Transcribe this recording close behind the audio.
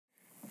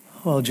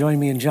Well, join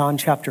me in John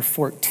chapter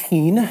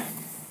 14.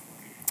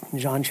 In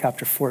John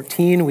chapter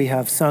 14, we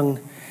have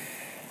sung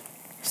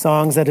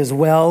songs that is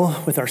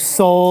well with our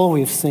soul.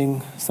 We've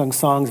sung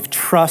songs of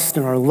trust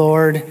in our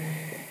Lord.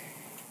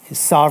 His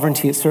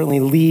sovereignty, it certainly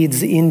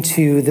leads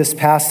into this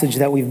passage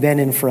that we've been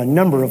in for a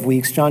number of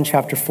weeks, John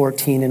chapter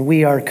 14, and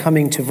we are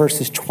coming to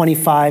verses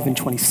 25 and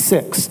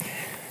 26.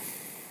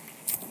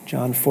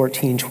 John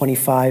 14,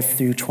 25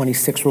 through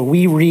 26, where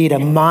we read a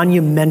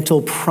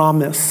monumental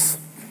promise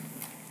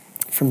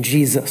from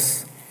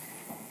Jesus.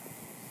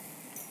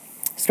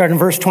 Starting in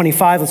verse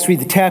 25, let's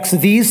read the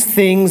text. These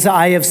things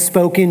I have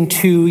spoken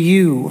to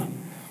you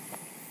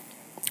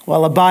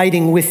while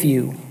abiding with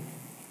you.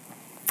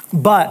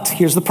 But,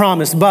 here's the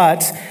promise,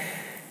 but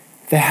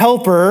the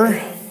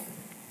Helper,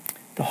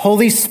 the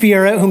Holy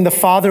Spirit, whom the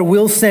Father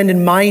will send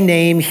in my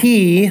name,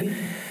 he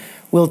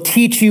will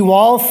teach you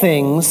all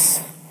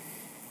things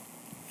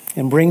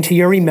and bring to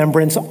your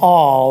remembrance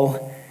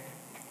all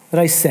that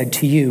I said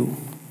to you.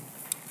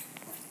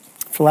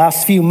 For the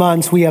last few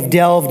months, we have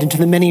delved into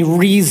the many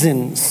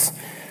reasons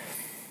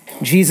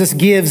Jesus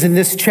gives in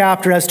this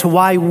chapter as to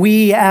why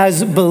we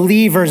as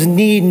believers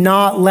need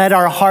not let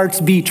our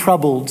hearts be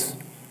troubled.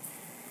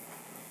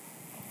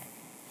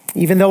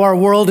 Even though our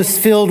world is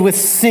filled with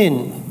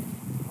sin,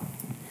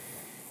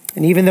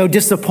 and even though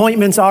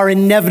disappointments are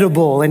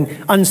inevitable and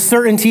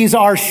uncertainties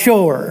are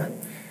sure,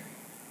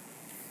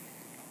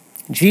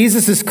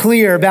 Jesus is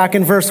clear back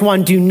in verse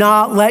 1, do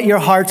not let your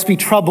hearts be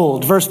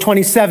troubled. Verse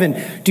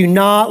 27, do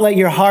not let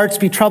your hearts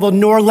be troubled,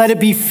 nor let it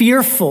be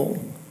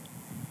fearful.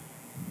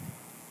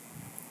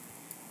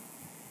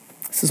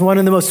 This is one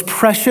of the most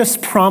precious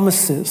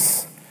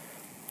promises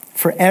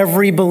for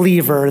every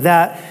believer,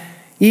 that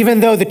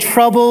even though the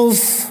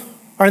troubles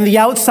are in the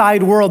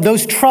outside world,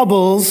 those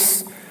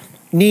troubles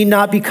need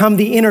not become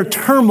the inner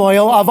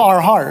turmoil of our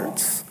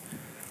hearts.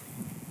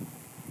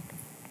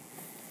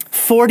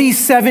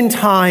 47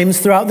 times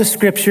throughout the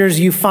scriptures,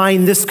 you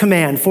find this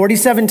command.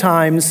 47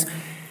 times,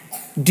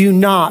 do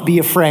not be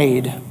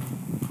afraid.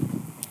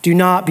 Do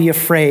not be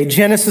afraid.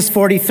 Genesis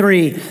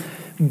 43,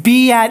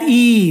 be at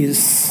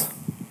ease.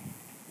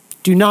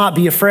 Do not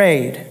be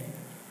afraid.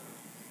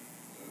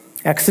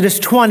 Exodus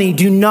 20,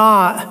 do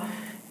not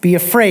be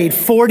afraid.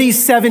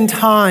 47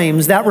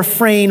 times that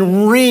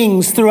refrain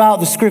rings throughout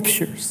the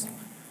scriptures.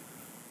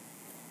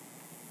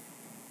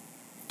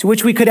 To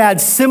which we could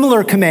add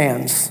similar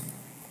commands,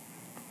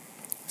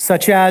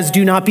 such as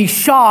do not be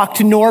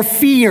shocked nor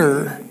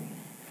fear.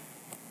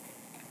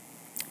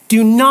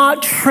 Do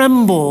not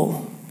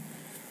tremble.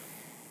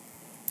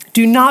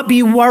 Do not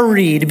be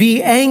worried.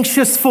 Be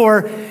anxious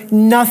for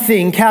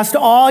nothing. Cast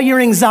all your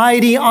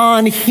anxiety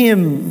on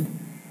him.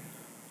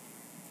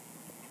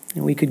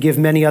 And we could give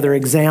many other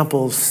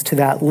examples to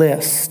that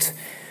list.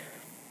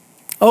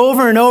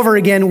 Over and over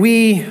again,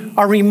 we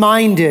are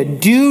reminded,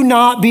 do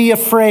not be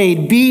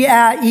afraid. Be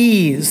at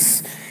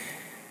ease.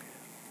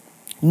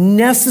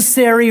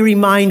 Necessary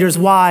reminders.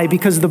 Why?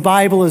 Because the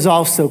Bible is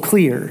also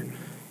clear.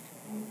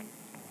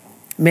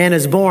 Man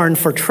is born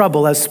for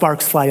trouble as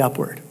sparks fly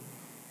upward.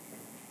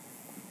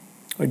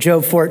 Or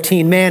Job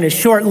 14, man is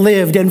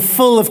short-lived and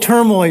full of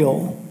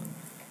turmoil.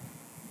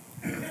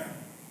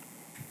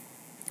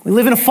 We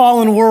live in a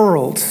fallen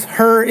world.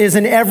 Hurt is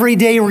an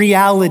everyday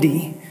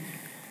reality.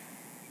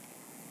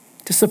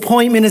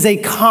 Disappointment is a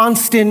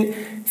constant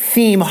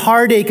theme.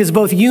 Heartache is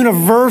both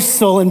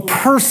universal and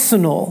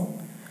personal.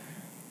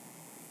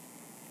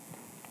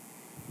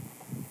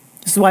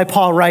 This is why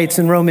Paul writes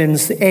in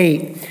Romans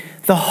 8,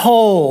 the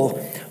whole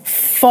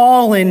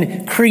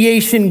fallen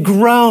creation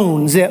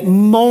groans, it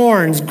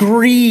mourns,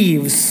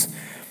 grieves,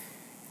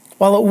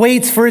 while it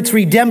waits for its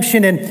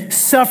redemption and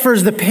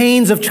suffers the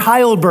pains of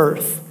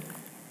childbirth.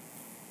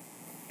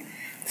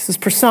 This is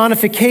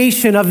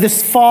personification of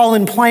this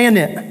fallen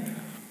planet.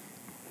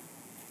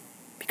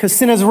 Because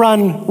sin has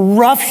run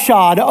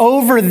roughshod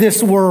over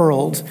this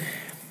world,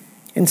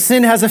 and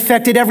sin has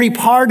affected every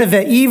part of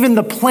it. Even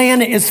the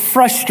planet is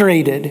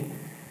frustrated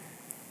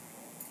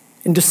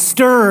and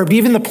disturbed.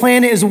 Even the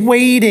planet is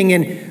waiting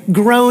and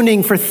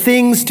groaning for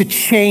things to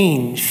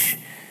change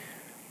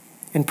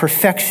and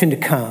perfection to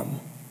come.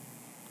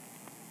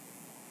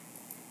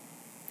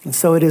 And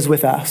so it is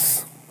with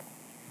us.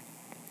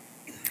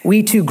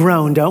 We too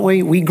groan, don't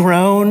we? We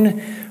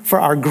groan for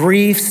our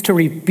griefs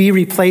to be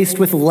replaced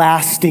with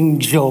lasting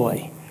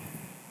joy.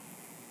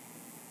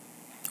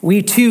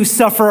 We too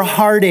suffer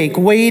heartache,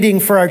 waiting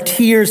for our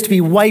tears to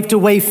be wiped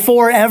away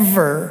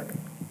forever.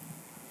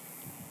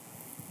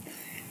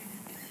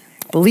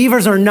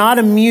 Believers are not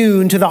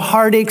immune to the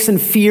heartaches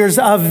and fears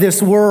of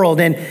this world.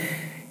 And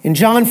in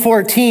John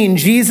 14,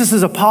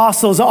 Jesus'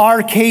 apostles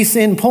are case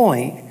in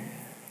point.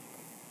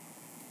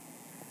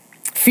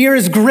 Fear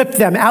has gripped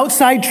them.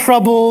 Outside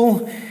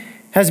trouble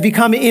has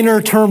become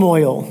inner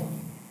turmoil.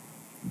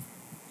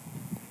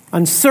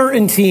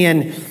 Uncertainty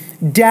and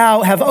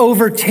doubt have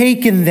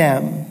overtaken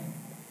them.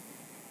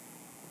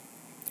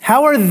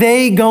 How are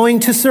they going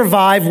to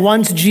survive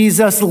once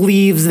Jesus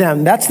leaves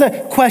them? That's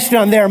the question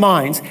on their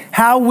minds.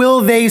 How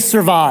will they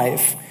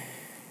survive?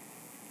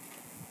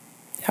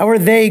 How are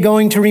they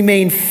going to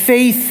remain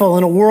faithful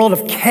in a world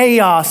of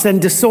chaos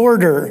and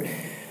disorder?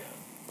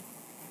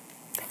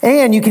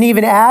 And you can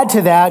even add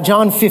to that,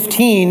 John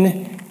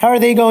 15, how are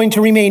they going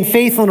to remain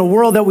faithful in a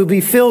world that will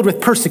be filled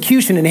with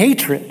persecution and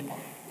hatred?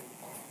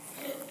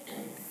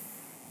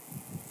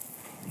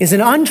 Is an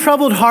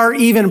untroubled heart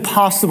even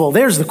possible?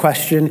 There's the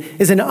question.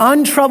 Is an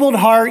untroubled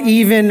heart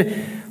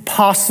even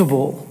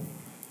possible?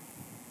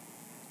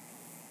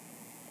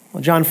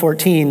 Well, John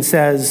 14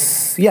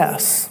 says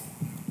yes.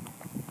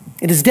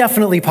 It is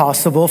definitely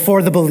possible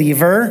for the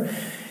believer.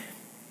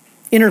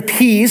 Inner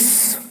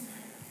peace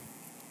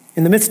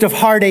in the midst of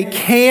heartache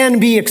can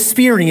be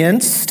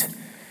experienced.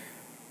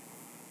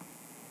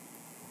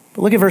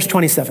 But look at verse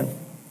 27.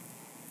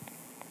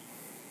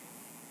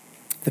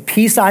 The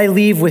peace I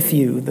leave with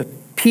you, the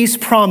peace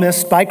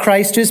promised by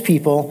Christ to his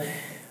people,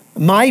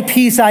 my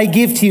peace I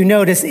give to you,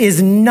 notice,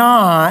 is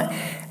not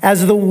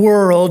as the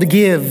world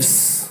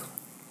gives.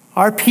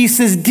 Our peace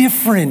is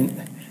different.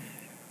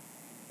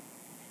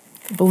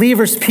 The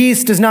believer's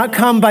peace does not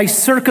come by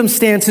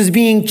circumstances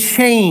being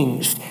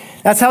changed.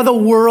 That's how the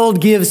world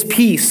gives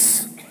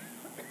peace.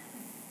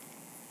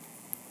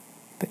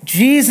 But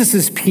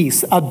Jesus'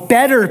 peace, a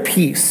better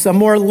peace, a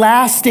more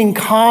lasting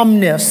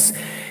calmness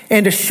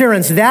and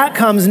assurance, that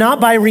comes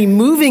not by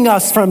removing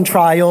us from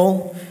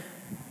trial,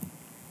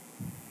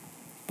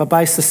 but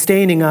by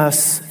sustaining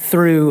us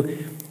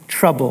through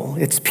trouble.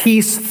 It's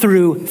peace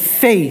through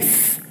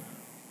faith.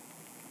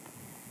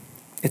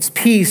 It's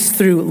peace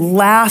through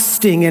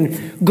lasting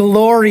and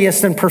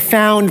glorious and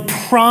profound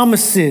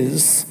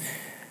promises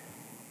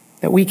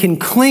that we can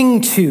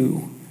cling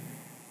to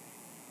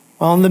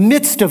while in the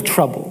midst of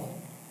trouble.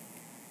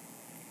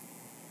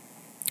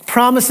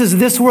 Promises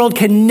this world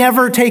can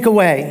never take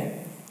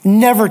away.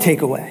 Never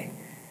take away.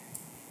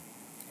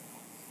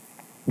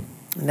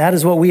 And that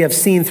is what we have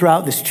seen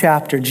throughout this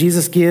chapter.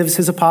 Jesus gives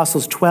his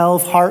apostles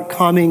 12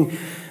 heart-calming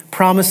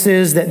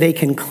promises that they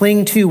can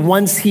cling to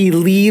once he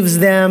leaves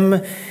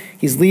them.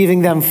 He's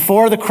leaving them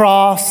for the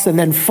cross and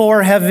then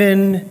for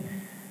heaven.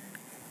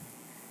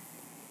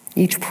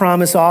 Each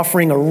promise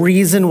offering a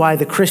reason why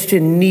the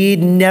Christian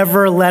need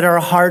never let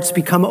our hearts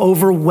become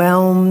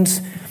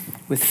overwhelmed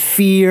with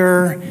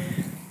fear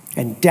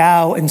and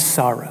doubt and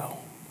sorrow.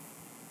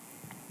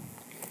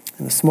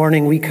 And this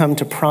morning we come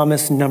to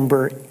promise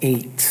number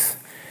 8.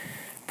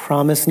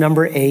 Promise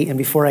number 8. And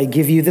before I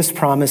give you this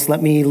promise,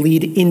 let me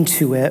lead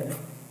into it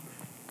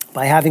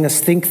by having us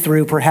think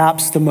through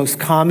perhaps the most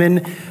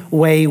common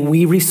way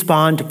we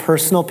respond to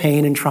personal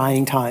pain in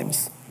trying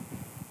times.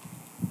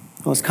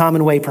 The most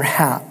common way,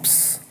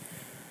 perhaps.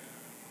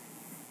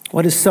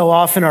 What is so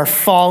often our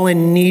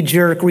fallen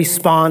knee-jerk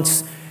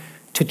response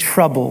to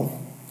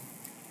trouble?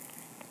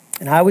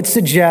 And I would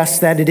suggest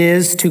that it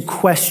is to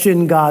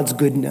question God's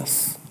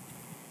goodness.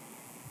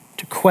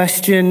 To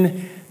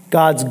question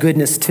God's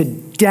goodness, to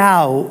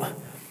doubt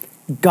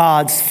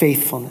God's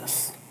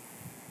faithfulness.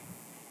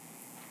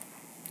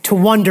 To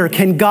wonder,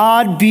 can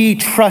God be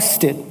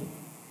trusted?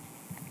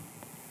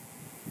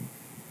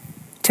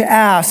 To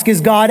ask,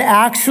 is God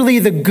actually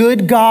the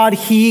good God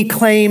he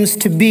claims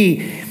to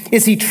be?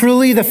 Is he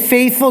truly the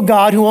faithful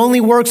God who only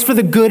works for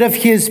the good of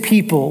his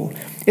people?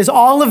 Is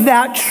all of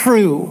that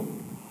true?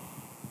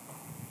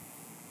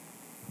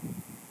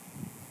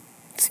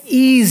 It's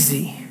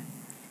easy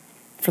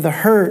for the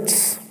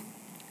hurts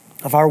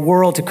of our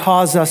world to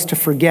cause us to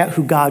forget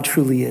who God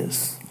truly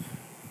is.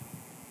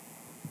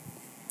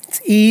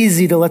 It's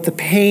easy to let the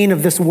pain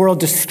of this world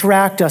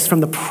distract us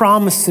from the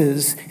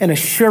promises and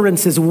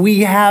assurances we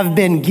have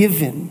been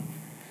given.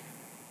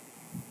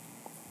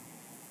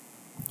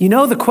 You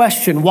know the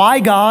question,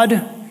 why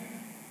God?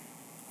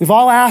 We've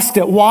all asked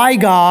it, why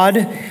God?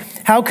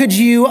 How could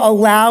you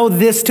allow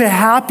this to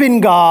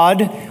happen,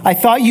 God? I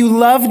thought you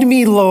loved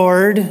me,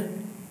 Lord.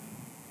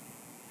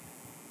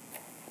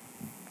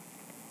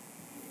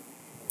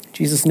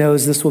 Jesus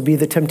knows this will be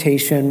the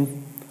temptation.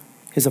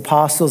 His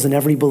apostles and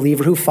every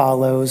believer who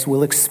follows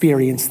will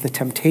experience the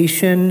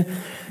temptation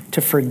to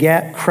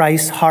forget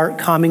Christ's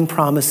heart-calming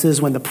promises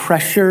when the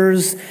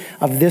pressures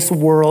of this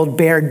world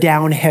bear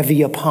down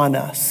heavy upon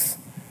us.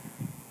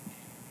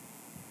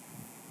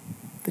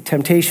 The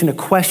temptation to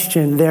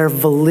question their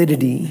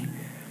validity.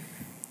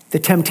 The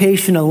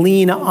temptation to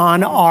lean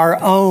on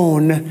our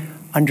own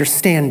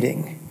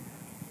understanding.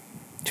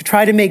 To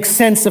try to make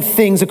sense of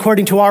things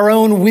according to our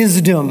own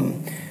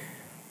wisdom.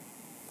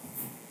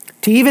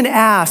 To even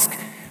ask,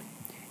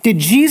 did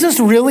Jesus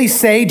really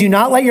say, do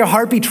not let your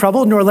heart be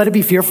troubled, nor let it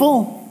be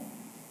fearful?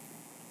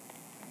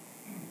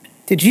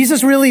 Did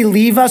Jesus really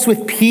leave us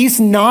with peace,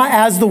 not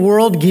as the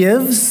world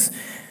gives?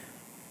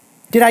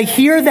 Did I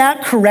hear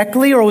that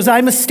correctly, or was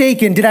I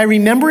mistaken? Did I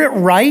remember it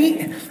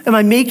right? Am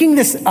I making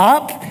this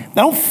up? I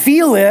don't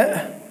feel it.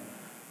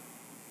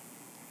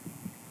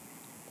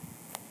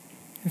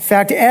 In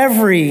fact,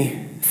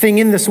 everything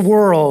in this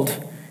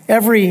world,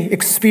 every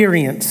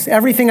experience,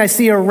 everything I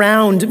see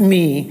around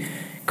me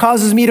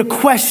causes me to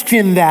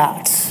question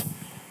that.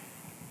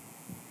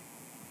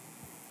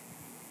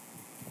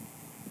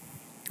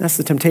 That's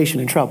the temptation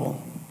and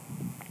trouble.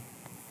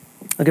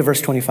 Look at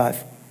verse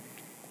 25.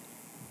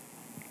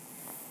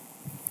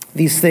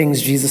 These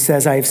things, Jesus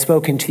says, I have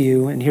spoken to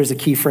you, and here's a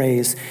key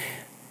phrase,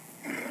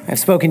 I have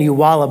spoken to you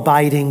while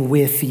abiding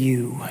with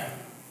you.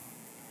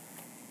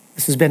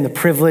 This has been the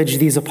privilege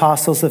these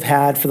apostles have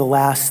had for the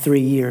last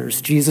 3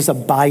 years. Jesus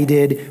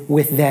abided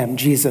with them.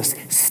 Jesus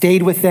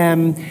stayed with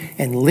them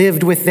and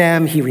lived with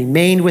them. He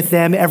remained with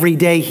them every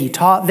day. He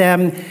taught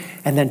them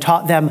and then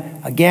taught them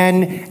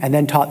again and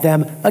then taught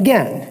them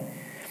again.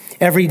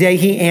 Every day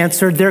he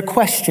answered their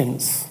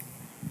questions.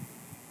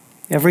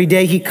 Every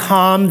day he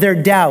calmed their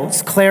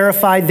doubts,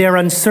 clarified their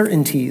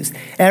uncertainties.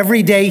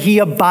 Every day he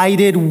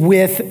abided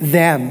with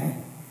them.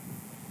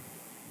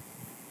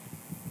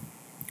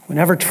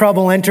 Whenever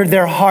trouble entered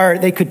their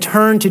heart, they could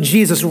turn to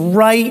Jesus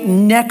right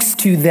next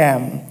to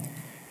them.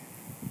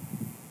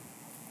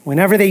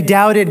 Whenever they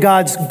doubted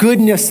God's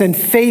goodness and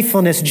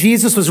faithfulness,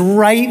 Jesus was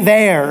right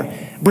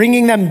there,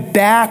 bringing them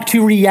back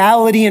to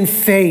reality and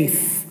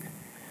faith.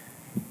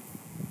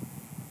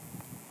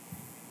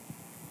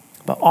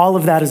 But all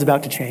of that is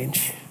about to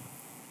change.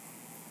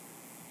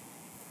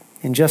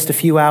 In just a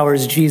few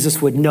hours,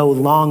 Jesus would no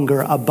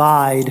longer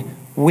abide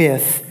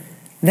with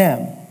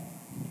them.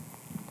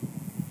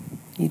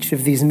 Each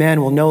of these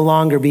men will no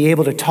longer be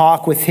able to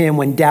talk with him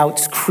when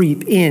doubts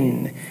creep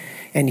in,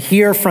 and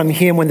hear from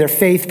him when their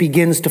faith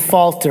begins to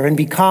falter, and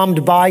be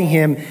calmed by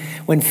him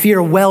when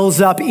fear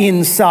wells up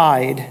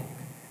inside,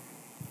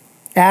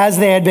 as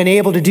they had been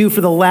able to do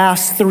for the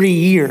last 3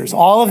 years.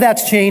 All of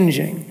that's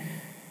changing.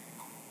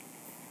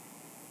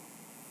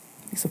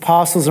 These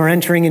apostles are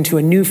entering into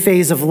a new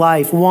phase of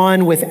life,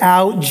 one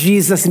without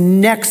Jesus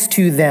next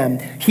to them.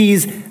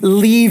 He's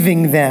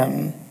leaving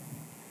them.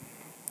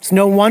 It's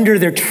no wonder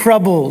they're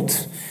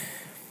troubled.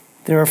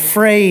 They're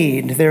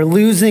afraid. They're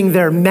losing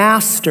their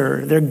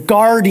master, their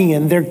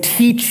guardian, their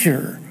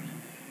teacher.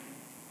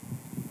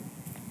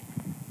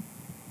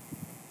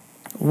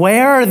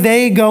 Where are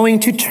they going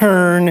to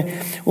turn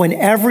when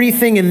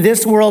everything in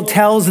this world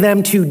tells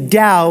them to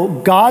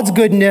doubt God's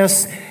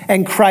goodness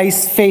and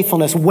Christ's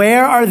faithfulness?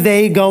 Where are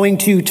they going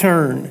to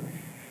turn?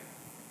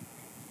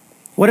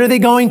 What are they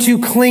going to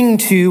cling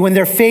to when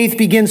their faith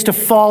begins to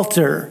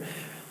falter?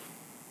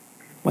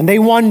 When they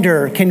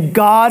wonder, can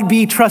God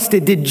be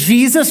trusted? Did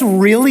Jesus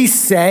really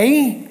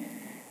say?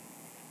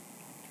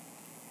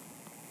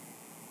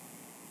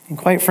 And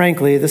quite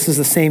frankly, this is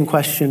the same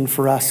question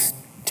for us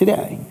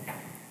today.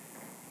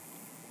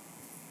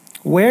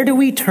 Where do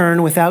we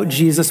turn without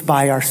Jesus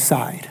by our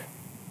side?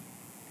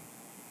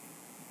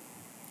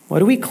 What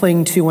do we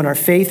cling to when our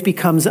faith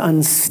becomes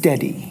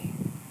unsteady?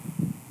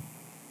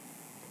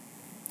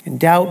 And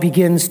doubt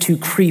begins to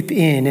creep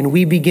in, and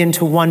we begin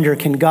to wonder,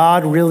 can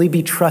God really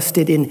be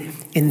trusted in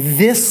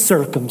this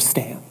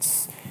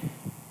circumstance,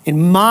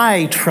 in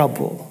my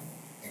trouble?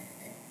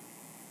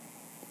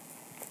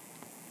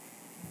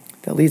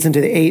 That leads into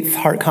the 8th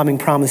heart-calming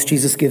promise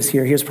Jesus gives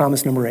here. Here's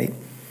promise number 8.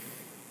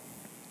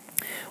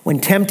 When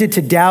tempted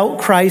to doubt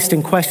Christ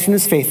and question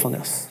his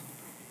faithfulness,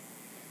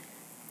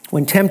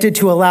 when tempted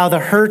to allow the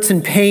hurts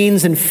and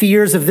pains and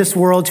fears of this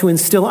world to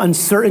instill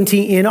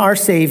uncertainty in our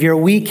Savior,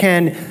 we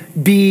can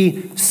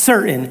be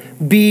certain,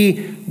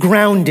 be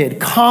grounded,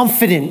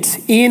 confident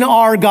in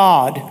our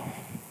God,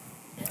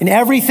 in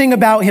everything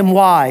about him.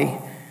 Why?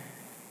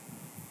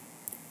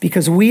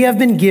 Because we have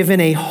been given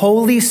a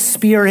Holy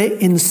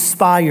Spirit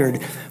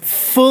inspired,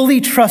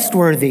 fully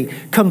trustworthy,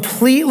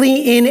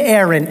 completely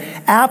inerrant,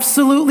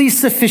 absolutely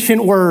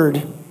sufficient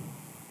word.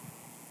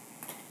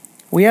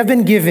 We have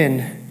been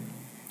given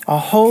a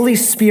Holy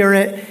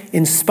Spirit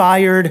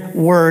inspired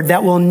word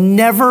that will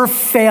never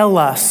fail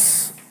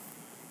us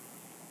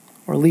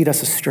or lead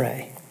us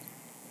astray.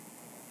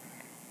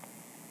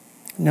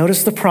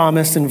 Notice the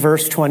promise in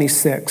verse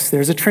 26.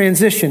 There's a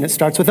transition. It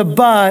starts with a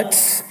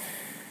but.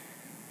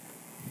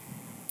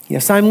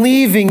 Yes, I'm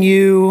leaving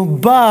you,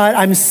 but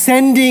I'm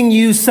sending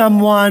you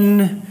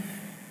someone.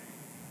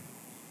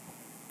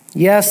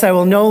 Yes, I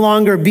will no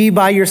longer be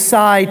by your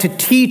side to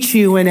teach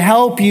you and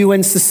help you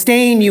and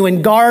sustain you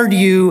and guard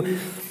you,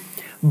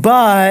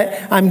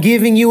 but I'm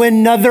giving you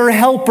another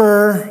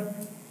helper,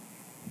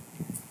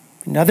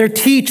 another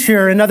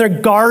teacher, another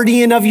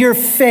guardian of your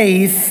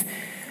faith,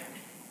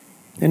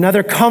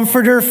 another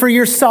comforter for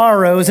your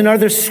sorrows,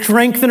 another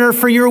strengthener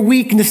for your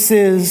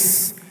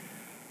weaknesses.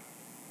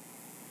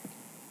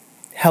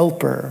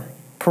 Helper,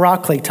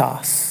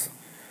 parakletos.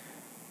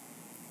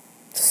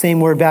 Same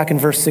word back in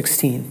verse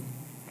 16.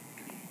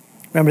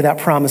 Remember that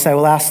promise, I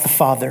will ask the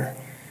Father,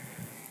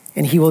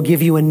 and he will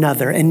give you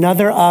another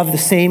of the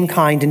same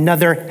kind,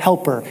 another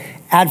helper,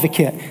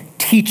 advocate,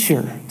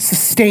 teacher,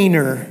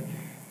 sustainer,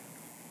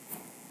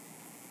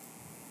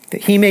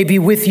 that he may be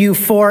with you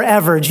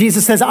forever.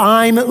 Jesus says,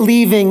 I'm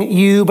leaving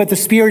you, but the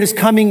Spirit is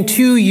coming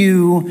to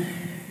you.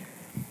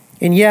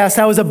 And yes,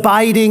 I was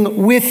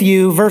abiding with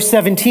you. Verse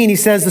 17, he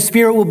says, the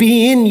Spirit will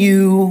be in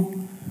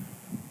you.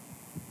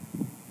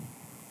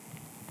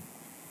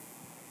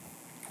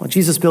 Well,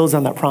 Jesus builds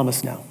on that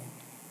promise now.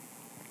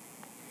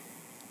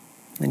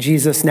 And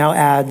Jesus now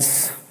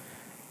adds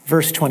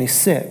verse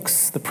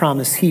 26, the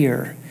promise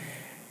here.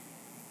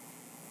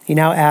 he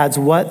now adds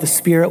what the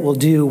Spirit will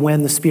do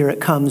when the Spirit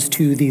comes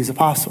to these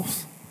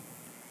apostles.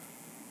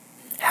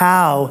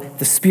 How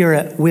the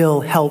Spirit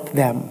will help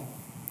them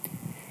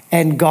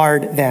and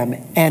guard them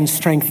and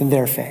strengthen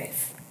their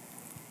faith.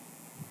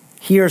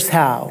 Here's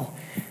how.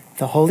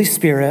 The Holy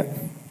Spirit,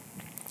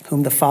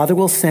 whom the Father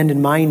will send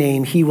in my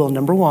name, he will,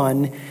 number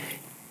one,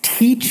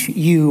 teach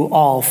you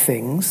all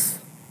things.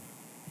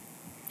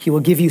 He will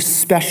give you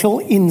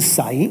special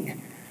insight.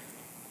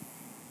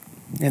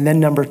 And then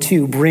number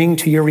two, bring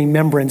to your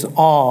remembrance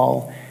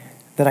all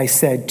that I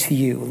said to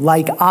you.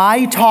 Like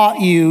I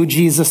taught you,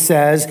 Jesus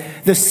says,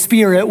 the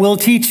Spirit will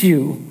teach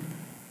you.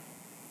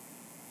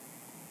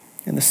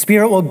 And the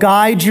Spirit will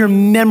guide your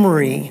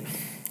memory.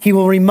 He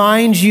will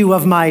remind you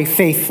of my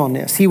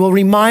faithfulness. He will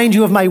remind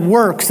you of my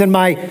works and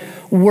my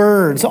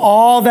words,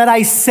 all that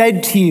I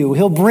said to you.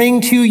 He'll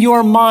bring to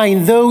your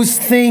mind those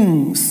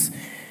things.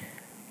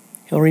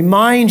 He'll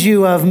remind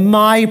you of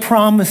my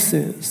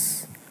promises.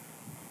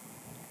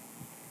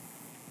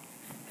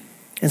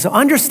 And so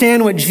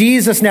understand what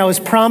Jesus now is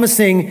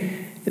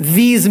promising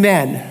these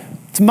men.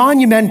 It's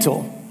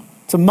monumental.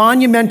 It's a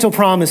monumental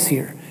promise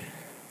here.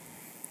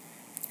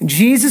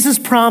 Jesus is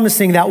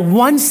promising that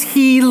once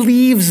he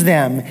leaves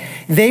them,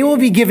 they will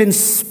be given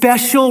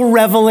special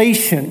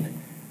revelation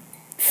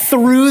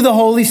through the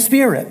Holy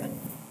Spirit.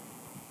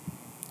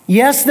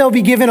 Yes, they'll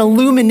be given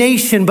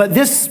illumination, but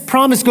this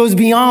promise goes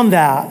beyond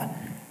that.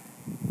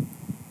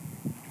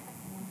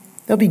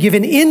 They'll be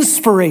given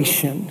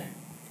inspiration,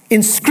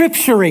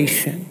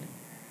 inscripturation.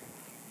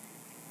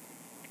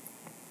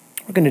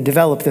 We're going to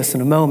develop this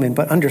in a moment,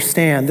 but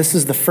understand this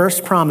is the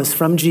first promise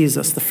from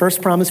Jesus,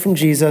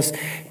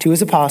 to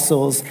his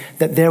apostles,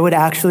 that there would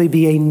actually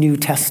be a New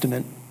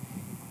Testament.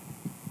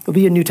 There'll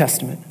be a New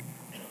Testament.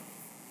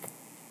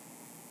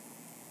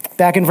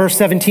 Back in verse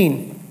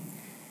 17,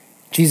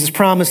 Jesus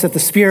promised that the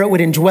Spirit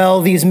would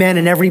indwell these men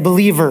and every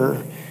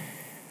believer.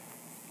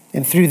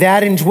 And through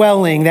that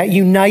indwelling, that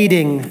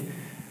uniting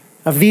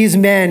of these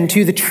men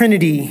to the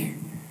Trinity,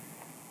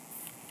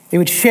 they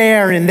would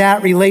share in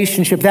that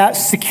relationship, that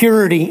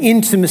security,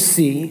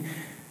 intimacy,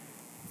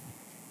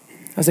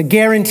 as a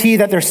guarantee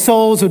that their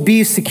souls would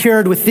be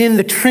secured within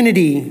the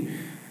Trinity,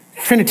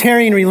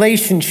 Trinitarian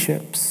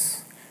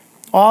relationships.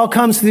 All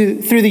comes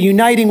through the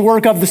uniting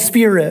work of the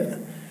Spirit.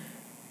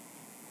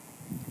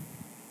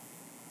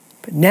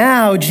 But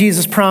now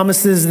Jesus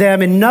promises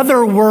them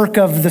another work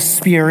of the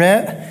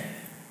Spirit,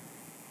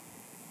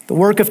 the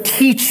work of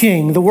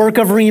teaching, the work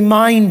of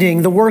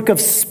reminding, the work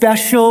of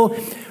special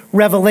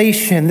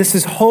revelation. This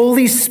is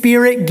Holy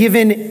Spirit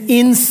given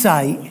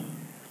insight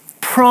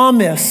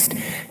promised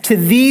to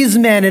these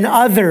men and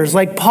others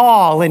like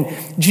Paul and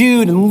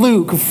Jude and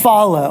Luke who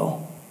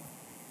follow.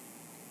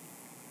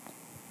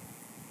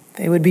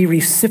 They would be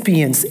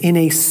recipients in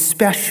a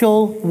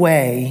special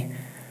way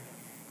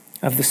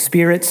of the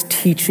Spirit's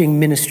teaching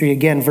ministry.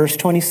 Again, verse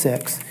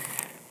 26.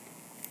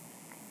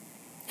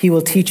 He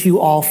will teach you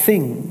all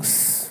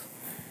things.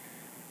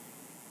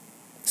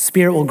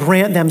 Spirit will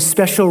grant them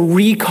special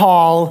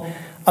recall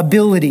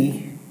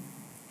ability.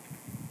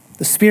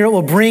 The Spirit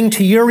will bring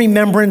to your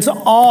remembrance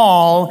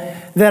all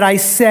that I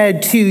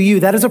said to you.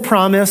 That is a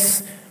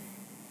promise.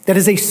 That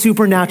is a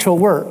supernatural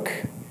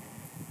work.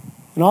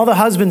 And all the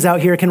husbands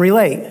out here can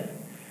relate.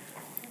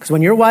 Because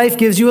when your wife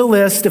gives you a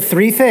list of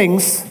 3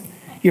 things,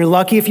 you're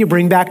lucky if you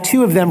bring back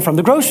 2 of them from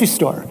the grocery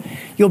store.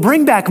 You'll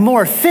bring back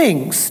more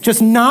things,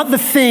 just not the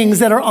things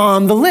that are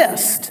on the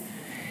list.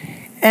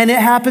 And it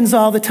happens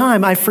all the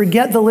time. I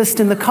forget the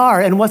list in the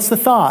car, and what's the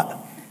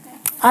thought?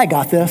 I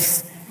got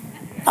this.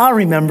 I'll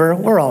remember.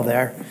 We're all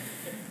there.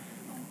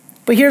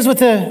 But here's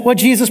what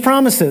Jesus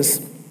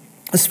promises.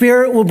 The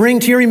Spirit will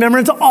bring to your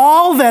remembrance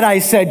all that I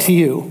said to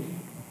you.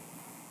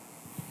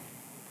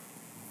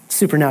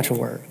 Supernatural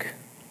work.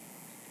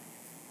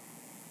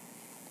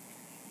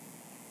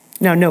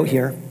 Now note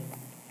here,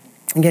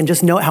 again,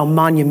 just note how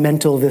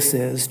monumental this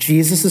is.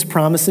 Jesus is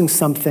promising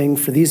something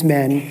for these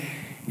men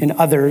and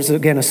others,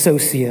 again,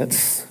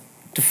 associates,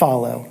 to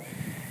follow.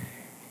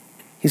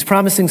 He's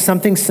promising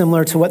something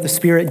similar to what the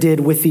Spirit did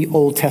with the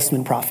Old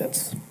Testament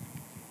prophets.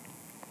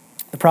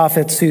 The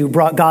prophets who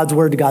brought God's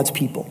word to God's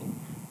people.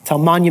 That's how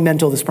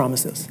monumental this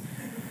promise is.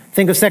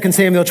 Think of 2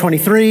 Samuel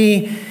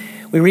 23.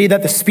 We read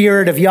that the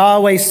Spirit of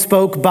Yahweh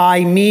spoke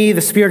by me.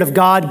 The Spirit of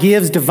God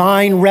gives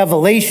divine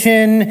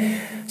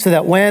revelation so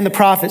that when the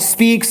prophet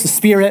speaks, the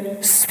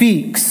Spirit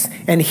speaks.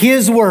 And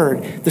his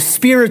word, the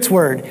Spirit's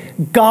word,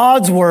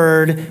 God's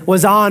word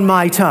was on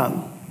my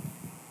tongue.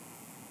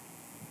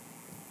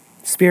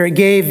 The Spirit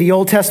gave the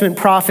Old Testament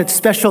prophets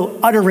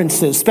special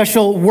utterances,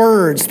 special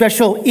words,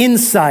 special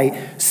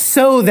insight,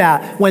 so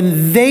that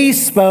when they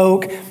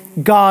spoke,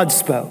 God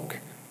spoke.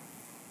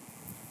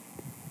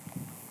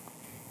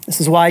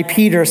 This is why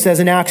Peter says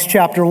in Acts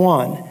chapter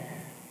 1,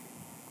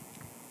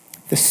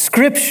 the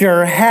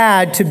Scripture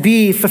had to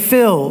be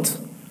fulfilled.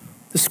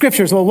 The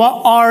Scriptures, well,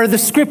 what are the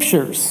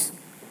Scriptures?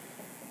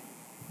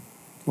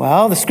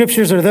 Well, the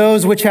Scriptures are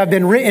those which have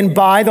been written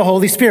by the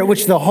Holy Spirit,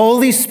 which the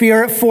Holy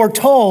Spirit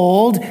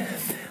foretold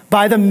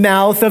by the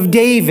mouth of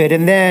David,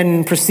 and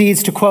then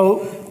proceeds to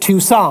quote 2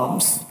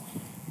 Psalms.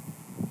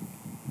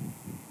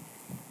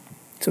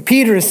 So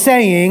Peter is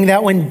saying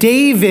that when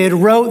David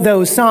wrote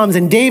those Psalms,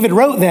 and David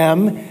wrote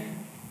them,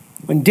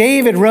 when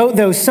David wrote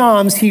those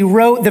Psalms, he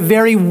wrote the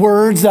very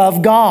words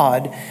of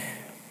God.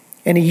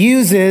 And he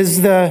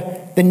uses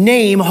the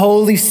name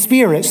Holy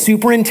Spirit,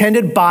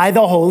 superintended by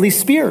the Holy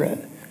Spirit.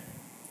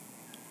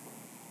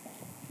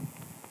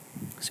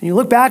 So you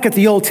look back at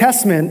the Old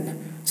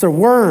Testament, sort of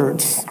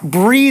words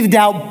breathed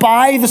out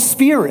by the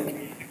Spirit.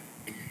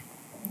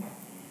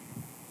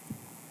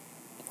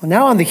 Well,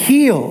 now on the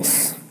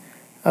heels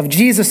of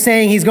Jesus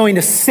saying he's going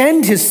to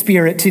send his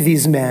Spirit to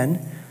these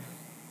men,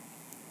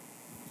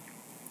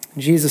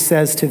 Jesus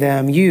says to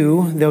them,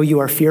 you, though you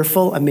are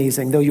fearful,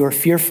 amazing, though you are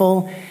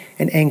fearful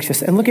and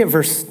anxious. And look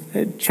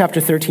at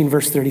chapter 13,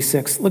 verse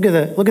 36. Look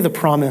at the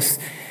promise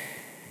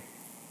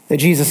that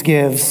Jesus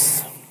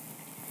gives.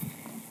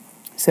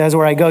 He says,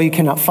 where I go, you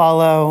cannot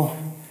follow.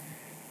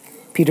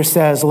 Peter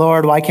says,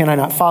 Lord, why can't I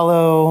not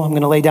follow? I'm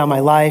going to lay down my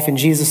life. And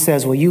Jesus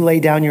says, will you lay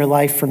down your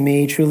life for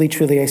me? Truly,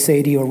 truly, I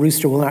say to you, a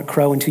rooster will not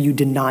crow until you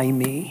deny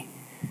me.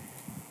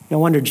 No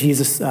wonder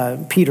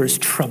Peter is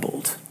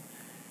troubled.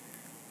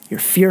 You're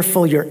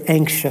fearful, you're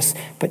anxious.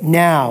 But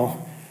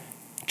now,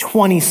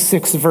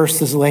 26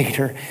 verses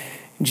later,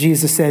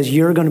 Jesus says,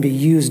 you're going to be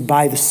used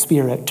by the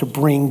Spirit to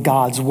bring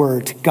God's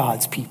word to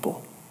God's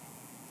people.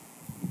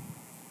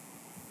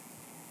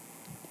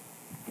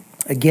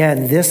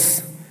 Again,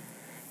 this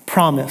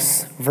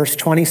promise, verse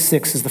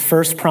 26, is the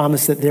first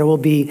promise that there will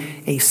be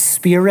a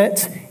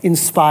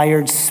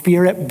Spirit-inspired,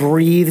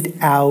 Spirit-breathed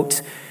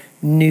out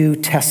New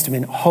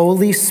Testament.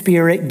 Holy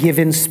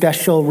Spirit-given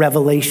special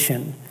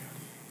revelation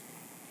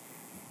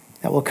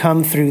that will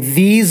come through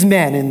these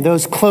men and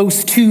those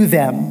close to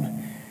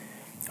them.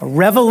 A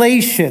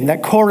revelation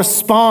that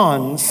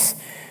corresponds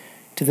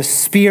to the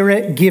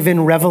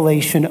Spirit-given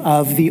revelation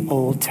of the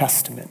Old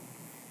Testament.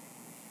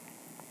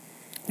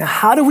 Now,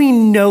 how do we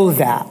know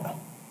that?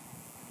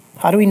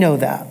 How do we know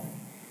that?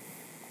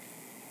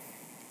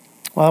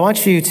 Well, I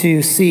want you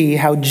to see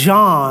how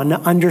John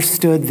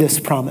understood this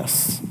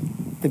promise.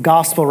 The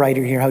gospel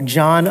writer here, how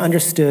John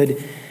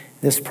understood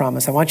this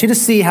promise. I want you to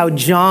see how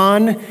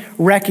John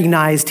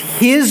recognized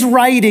his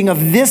writing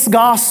of this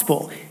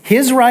gospel,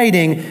 his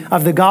writing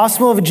of the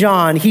Gospel of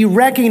John. He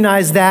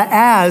recognized that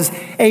as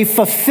a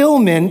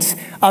fulfillment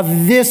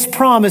of this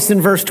promise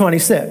in verse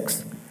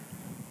 26.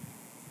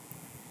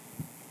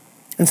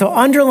 And so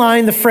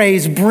underline the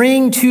phrase,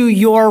 bring to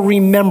your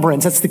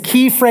remembrance. That's the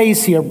key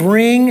phrase here,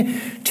 bring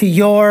to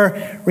your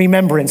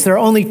remembrance. There are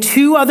only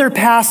 2 other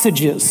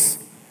passages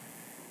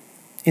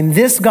in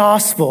this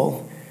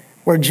gospel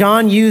where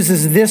John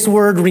uses this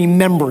word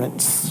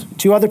remembrance.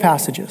 2 other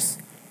passages.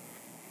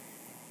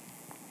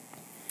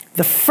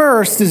 The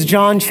first is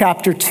John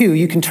chapter 2.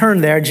 You can turn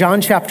there, John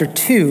chapter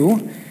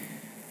 2,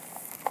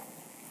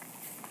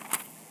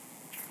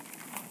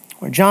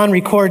 where John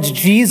records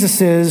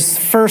Jesus'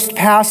 first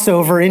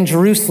Passover in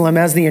Jerusalem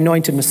as the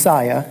anointed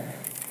Messiah.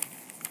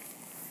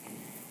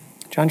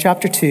 John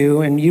chapter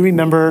 2, and you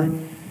remember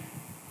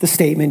the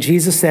statement.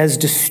 Jesus says,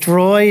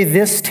 destroy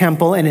this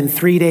temple, and in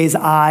 3 days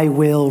I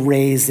will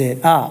raise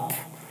it up.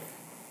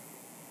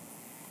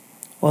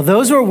 Well,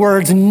 those were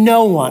words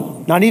no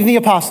one, not even the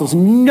apostles,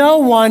 no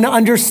one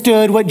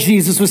understood what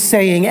Jesus was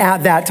saying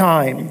at that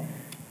time.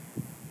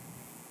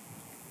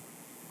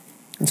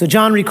 And so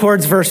John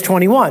records verse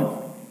 21.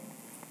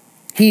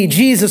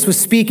 Jesus was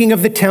speaking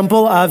of the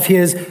temple of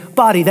his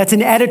body. That's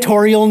an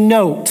editorial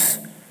note.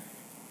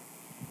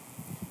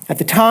 At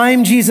the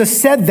time Jesus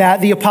said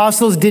that, the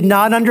apostles did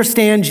not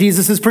understand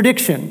Jesus'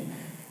 prediction.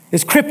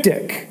 It's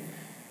cryptic.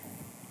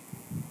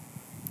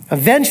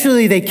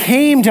 Eventually, they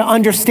came to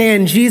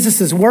understand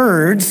Jesus'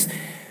 words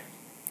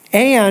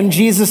and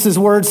Jesus'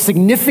 words'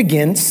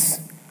 significance.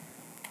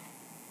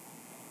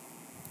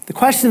 The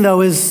question,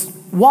 though, is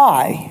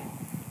why?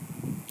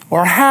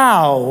 Or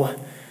how?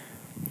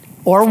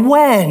 Or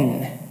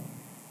when?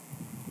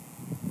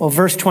 Well,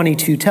 verse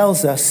 22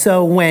 tells us,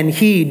 so when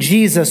he,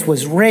 Jesus,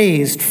 was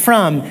raised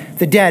from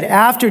the dead,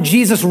 after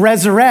Jesus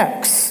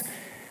resurrects,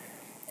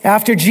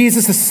 after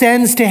Jesus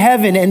ascends to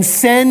heaven and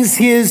sends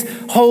his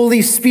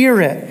Holy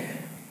Spirit,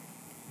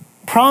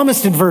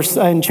 promised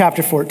in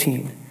chapter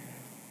 14,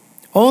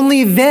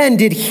 only then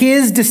did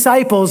his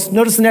disciples,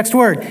 notice the next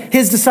word,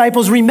 his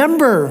disciples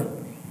remember.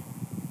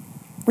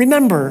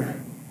 Remember.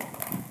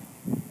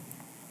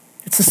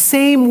 It's the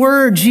same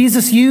word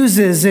Jesus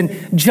uses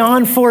in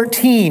John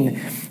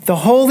 14. The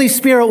Holy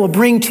Spirit will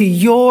bring to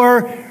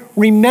your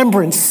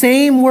remembrance.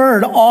 Same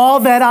word, all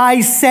that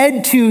I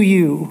said to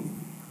you.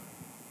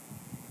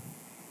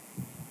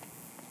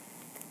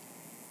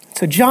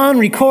 So John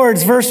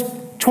records verse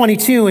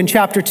 22 in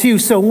chapter 2.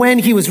 So when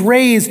he was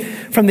raised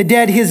from the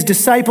dead, his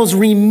disciples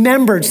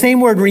remembered, same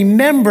word,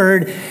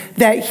 remembered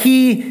that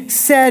he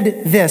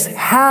said this.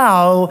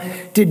 How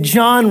did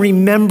John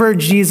remember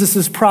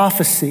Jesus'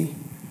 prophecy?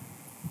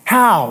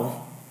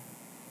 How?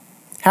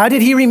 How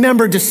did he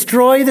remember,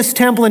 destroy this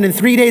temple and in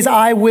 3 days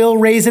I will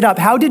raise it up?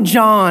 How did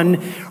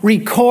John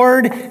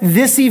record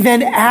this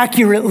event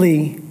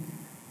accurately?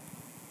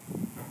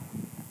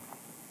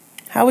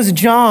 How is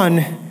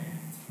John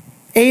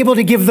able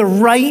to give the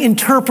right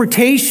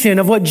interpretation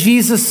of what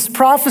Jesus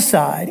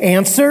prophesied?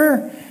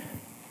 Answer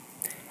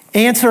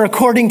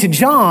according to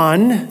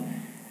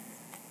John,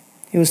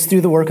 it was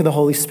through the work of the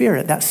Holy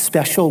Spirit, that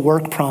special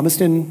work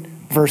promised in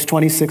verse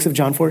 26 of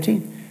John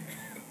 14.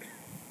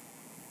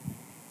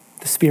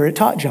 The Spirit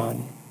taught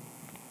John.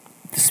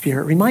 The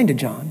Spirit reminded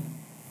John.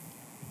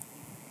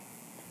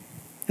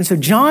 And so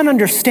John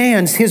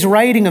understands his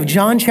writing of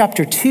John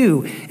chapter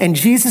 2 and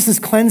Jesus'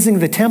 cleansing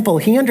the temple.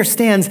 He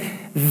understands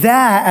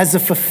that as a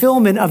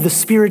fulfillment of the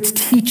Spirit's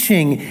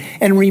teaching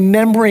and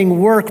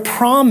remembering work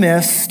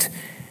promised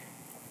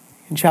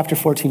in chapter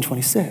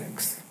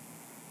 14:26.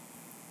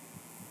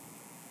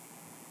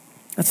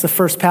 That's the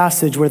first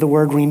passage where the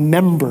word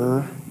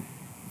remember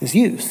is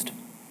used.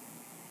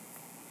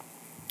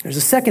 There's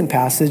a second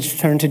passage,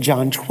 turn to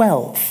John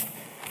 12.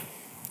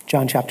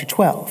 John chapter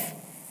 12.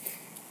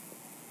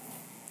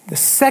 The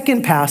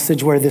second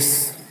passage where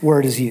this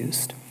word is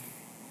used.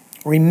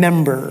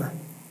 Remember.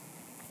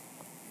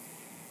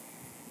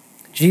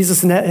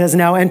 Jesus has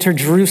now entered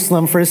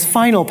Jerusalem for his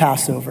final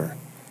Passover.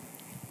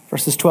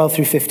 Verses 12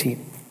 through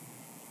 15.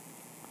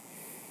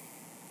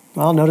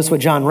 Well, notice what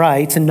John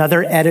writes,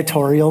 another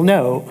editorial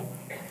note.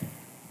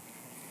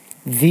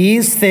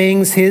 These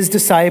things his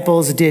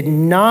disciples did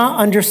not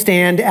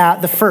understand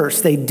at the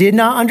first. They did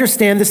not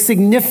understand the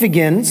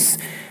significance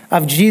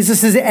of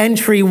Jesus'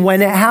 entry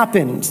when it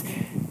happened.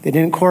 They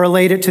didn't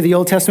correlate it to the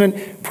Old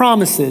Testament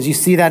promises. You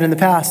see that in the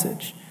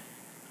passage.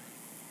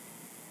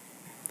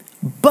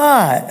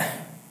 But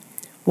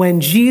when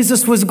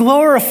Jesus was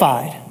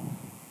glorified,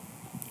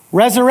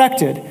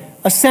 resurrected,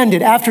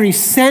 ascended, after he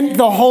sent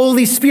the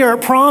Holy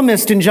Spirit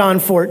promised in John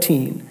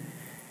 14,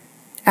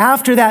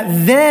 after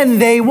that, then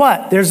they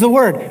what? There's the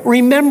word,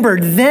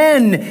 remembered.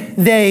 Then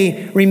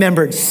they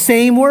remembered.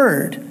 Same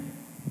word.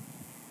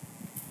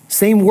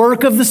 Same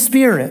work of the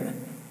Spirit.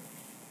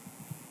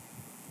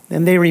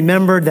 And they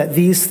remembered that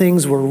these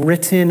things were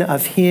written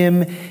of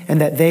him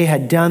and that they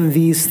had done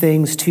these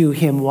things to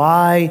him.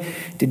 Why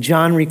did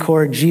John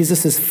record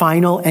Jesus'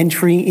 final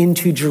entry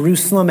into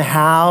Jerusalem?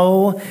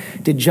 How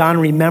did John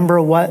remember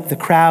what the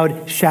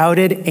crowd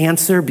shouted?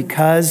 Answer,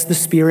 because the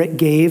Spirit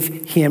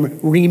gave him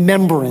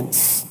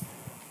remembrance,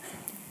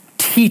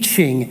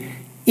 teaching,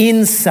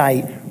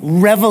 insight,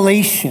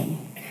 revelation.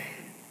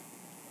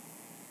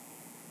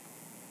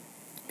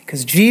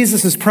 Because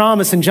Jesus'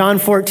 promise in John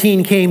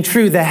 14 came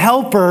true. The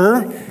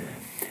Helper,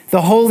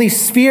 the Holy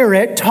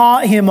Spirit,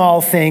 taught him all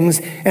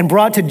things and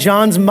brought to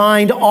John's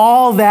mind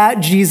all that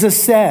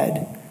Jesus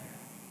said.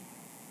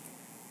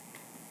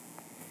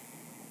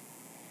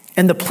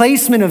 And the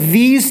placement of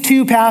these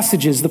two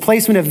passages,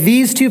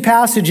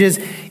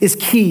 is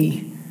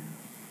key.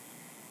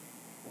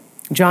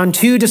 John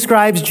 2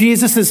 describes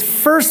Jesus'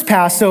 first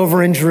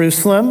Passover in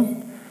Jerusalem.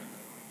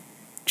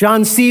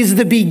 John sees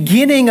the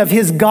beginning of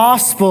his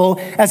gospel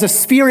as a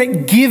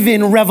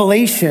Spirit-given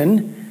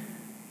revelation.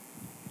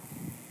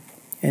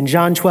 And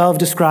John 12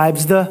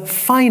 describes the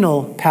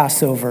final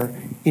Passover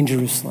in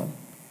Jerusalem.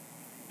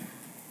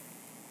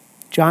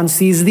 John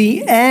sees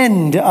the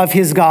end of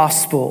his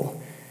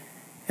gospel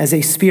as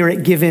a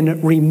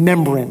Spirit-given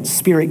remembrance,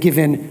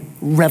 Spirit-given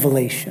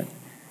revelation.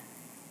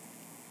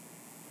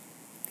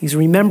 These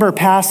remember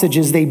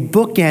passages, they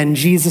bookend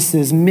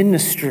Jesus'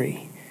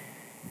 ministry.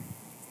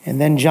 And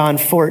then John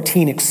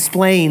 14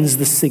 explains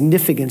the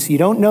significance. You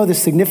don't know the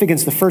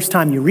significance the first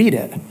time you read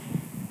it.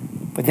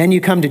 But then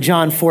you come to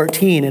John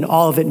 14 and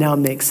all of it now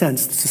makes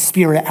sense. It's the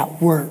Spirit at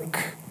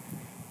work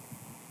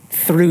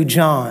through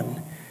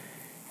John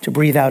to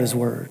breathe out his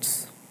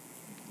words.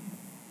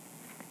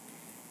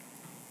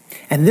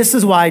 And this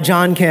is why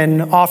John can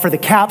offer the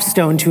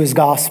capstone to his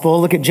gospel.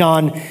 Look at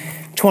John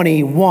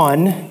 20.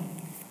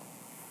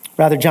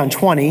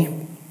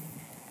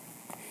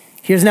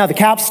 Here's now the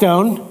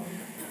capstone.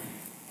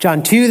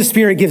 John 2, the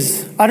Spirit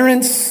gives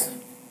utterance,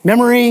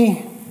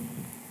 memory.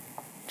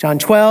 John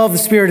 12, the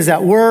Spirit is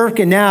at work.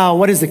 And now,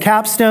 what is the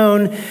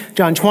capstone?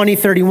 John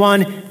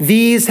 20:31,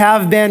 these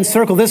have been,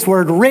 circle this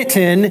word,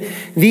 written.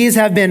 These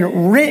have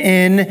been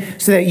written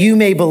so that you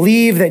may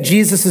believe that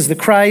Jesus is the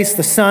Christ,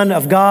 the Son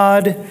of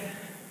God.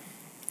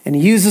 And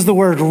he uses the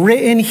word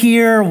written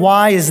here.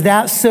 Why is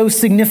that so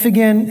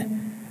significant?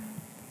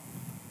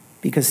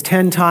 Because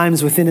 10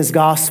 times within his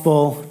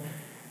gospel,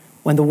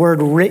 when the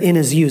word written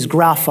is used,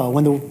 grapha,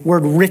 when the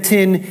word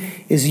written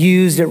is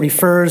used, it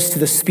refers to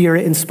the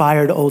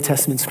Spirit-inspired Old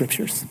Testament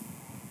scriptures.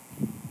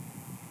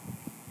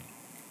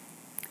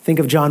 Think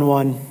of John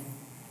 1.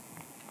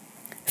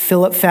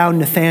 Philip found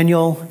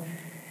Nathanael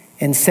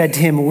and said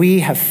to him, we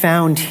have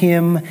found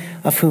him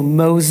of whom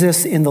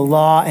Moses in the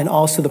law and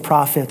also the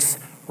prophets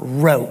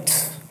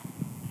wrote.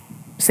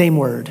 Same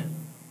word.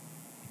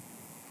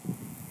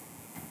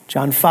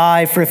 John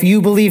 5, for if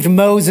you believed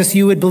Moses,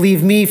 you would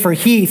believe me, for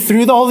he,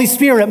 through the Holy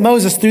Spirit,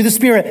 Moses, through the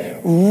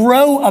Spirit,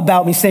 wrote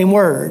about me, same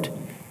word.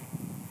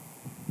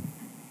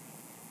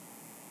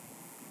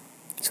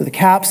 So the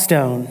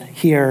capstone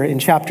here in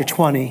chapter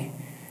 20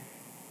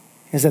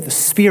 is that the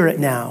Spirit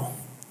now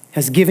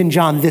has given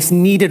John this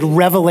needed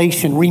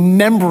revelation,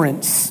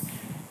 remembrance,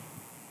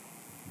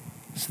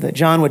 so that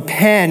John would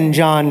pen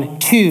John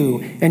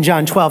 2 and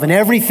John 12 and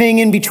everything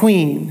in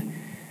between.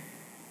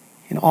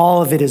 And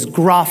all of it is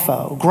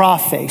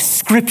graphe,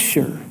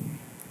 scripture.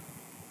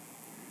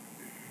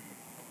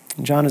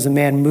 And John is a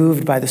man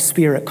moved by the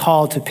Spirit,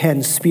 called to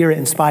pen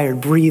Spirit-inspired,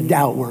 breathed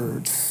out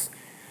words.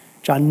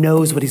 John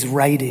knows what he's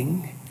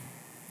writing.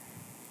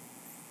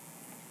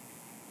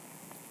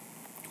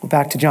 Well,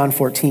 back to John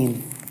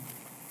 14.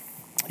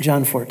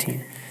 John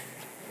 14.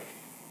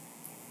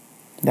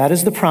 That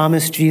is the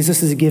promise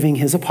Jesus is giving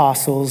his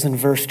apostles in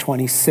verse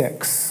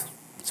 26.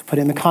 So put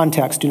it in the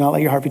context. Do not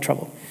let your heart be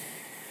troubled.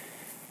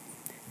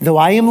 Though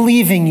I am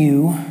leaving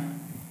you,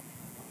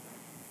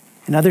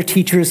 another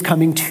teacher is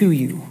coming to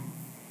you.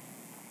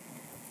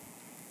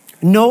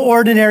 No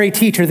ordinary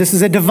teacher. This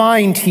is a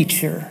divine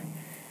teacher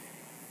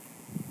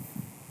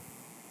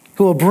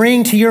who will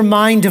bring to your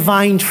mind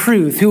divine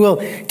truth, who will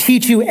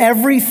teach you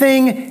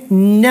everything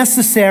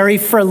necessary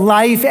for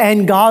life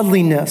and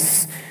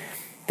godliness.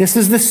 This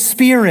is the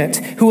Spirit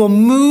who will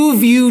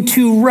move you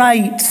to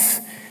write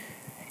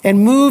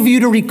and move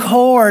you to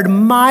record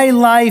my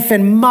life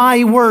and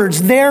my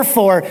words.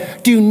 Therefore,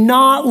 do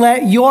not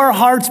let your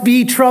hearts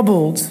be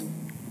troubled.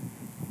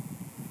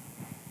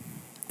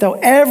 Though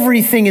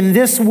everything in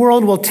this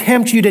world will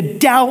tempt you to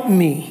doubt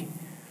me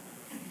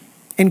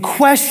and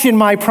question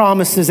my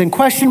promises and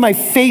question my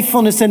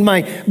faithfulness and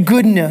my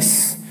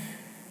goodness.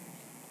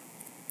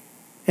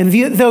 And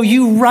though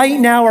you right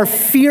now are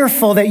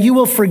fearful that you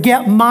will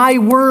forget my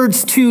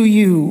words to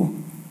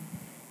you,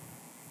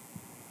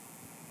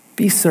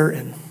 be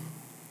certain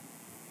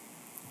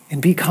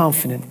and be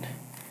confident,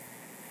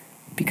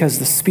 because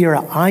the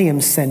Spirit I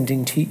am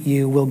sending to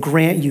you will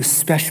grant you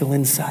special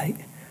insight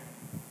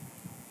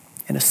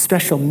and a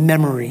special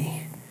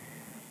memory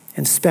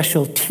and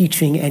special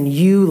teaching. And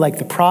you, like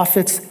the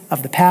prophets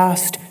of the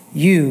past,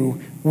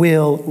 you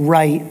will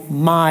write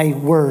my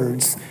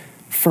words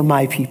for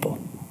my people.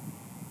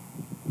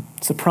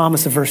 It's a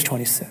promise of verse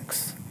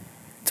 26.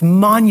 It's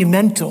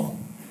monumental.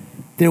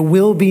 There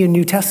will be a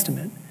New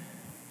Testament.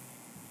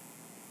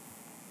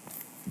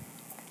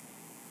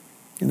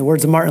 In the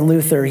words of Martin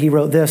Luther, he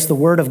wrote this: the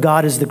word of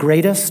God is the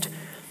greatest,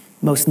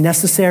 most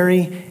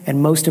necessary,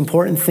 and most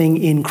important thing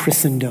in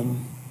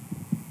Christendom.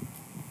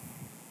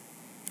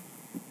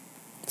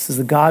 This is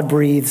the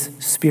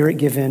God-breathed,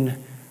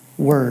 Spirit-given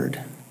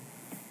word.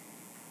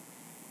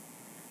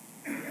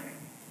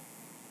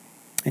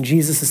 And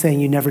Jesus is saying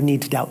you never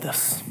need to doubt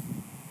this.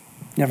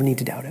 Never need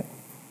to doubt it.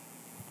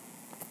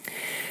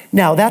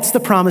 Now, that's the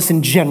promise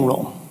in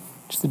general.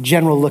 Just a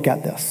general look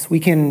at this. We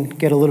can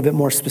get a little bit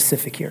more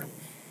specific here.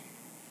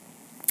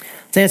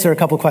 Let's answer a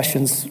couple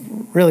questions,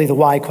 really the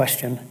why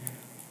question.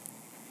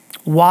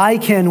 Why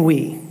can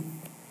we?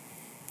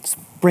 Let's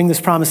bring this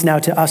promise now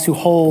to us who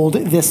hold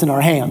this in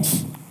our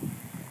hands.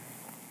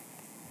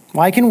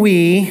 Why can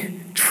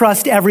we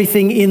trust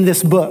everything in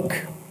this book?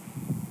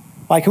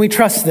 Why can we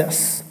trust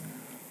this?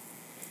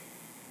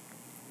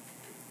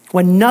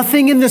 When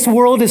nothing in this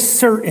world is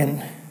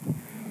certain,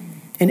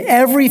 and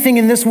everything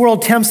in this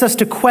world tempts us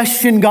to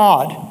question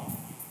God,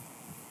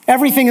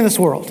 everything in this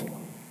world,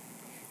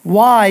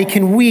 why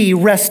can we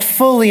rest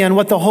fully on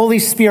what the Holy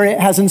Spirit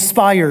has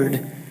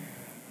inspired?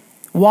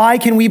 Why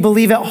can we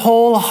believe it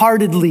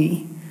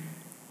wholeheartedly?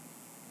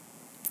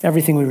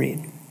 Everything we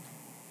read.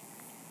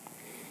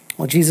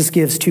 Well, Jesus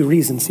gives two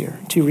reasons here,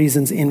 two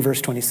reasons in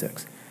verse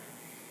 26.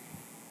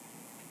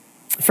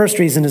 The first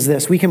reason is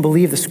this: we can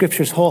believe the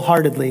scriptures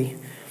wholeheartedly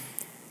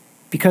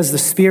because the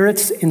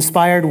Spirit's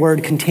inspired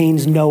word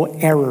contains no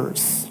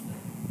errors.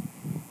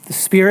 The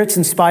Spirit's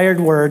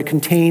inspired word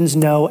contains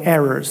no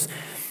errors.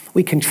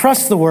 We can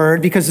trust the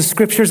word because the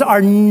scriptures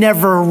are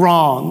never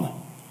wrong.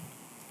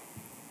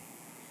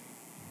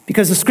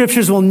 Because the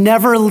scriptures will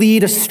never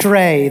lead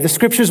astray. The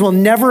scriptures will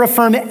never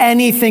affirm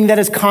anything that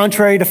is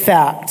contrary to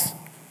fact.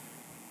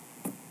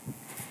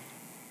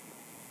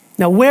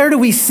 Now, where do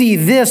we see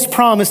this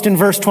promised in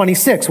verse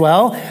 26?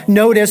 Well,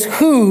 notice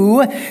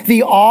who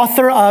the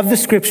author of the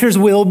scriptures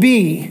will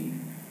be.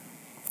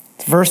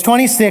 It's verse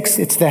 26,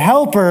 it's the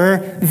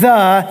helper,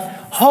 the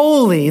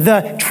holy,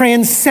 the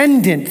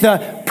transcendent,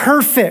 the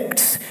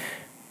perfect,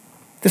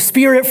 the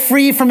Spirit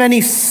free from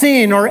any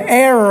sin or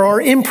error or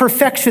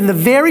imperfection, the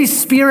very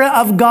Spirit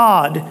of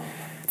God,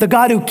 the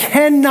God who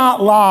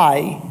cannot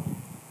lie.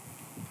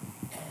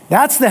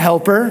 That's the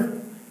helper.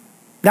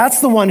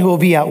 That's the one who will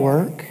be at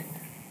work.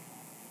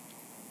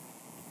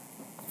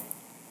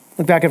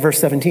 Look back at verse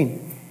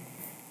 17.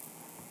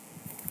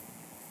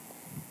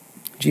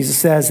 Jesus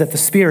says that the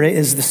Spirit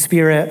is the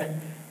Spirit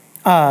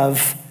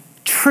of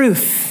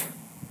truth.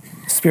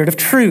 Spirit of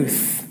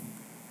truth.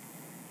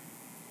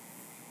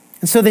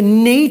 And so the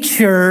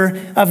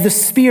nature of the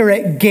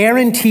Spirit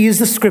guarantees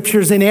the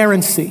scripture's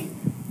inerrancy.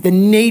 The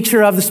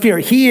nature of the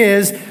Spirit. He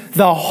is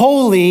the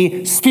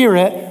Holy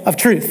Spirit of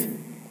truth.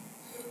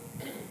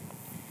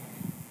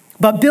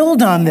 But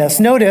build on this.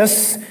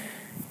 Notice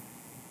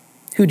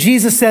who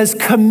Jesus says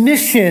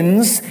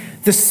commissions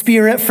the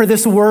Spirit for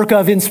this work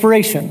of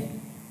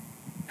inspiration.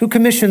 Who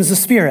commissions the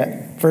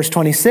Spirit? Verse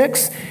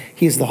 26,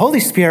 he is the Holy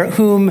Spirit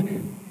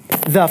whom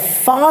the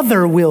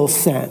Father will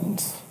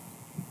send.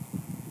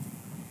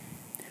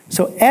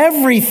 So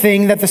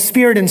everything that the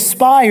Spirit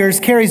inspires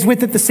carries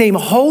with it the same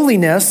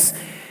holiness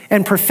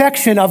and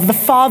perfection of the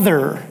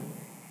Father.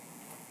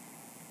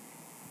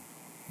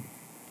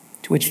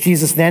 To which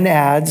Jesus then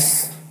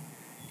adds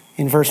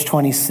in verse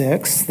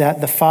 26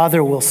 that the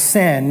Father will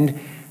send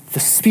the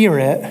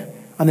Spirit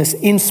on this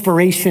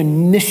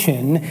inspiration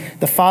mission.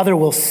 The Father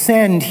will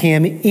send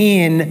him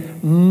in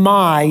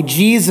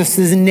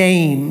Jesus'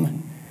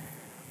 name.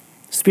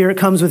 Spirit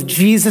comes with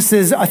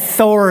Jesus'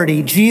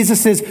 authority,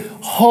 Jesus'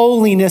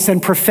 holiness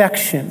and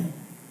perfection.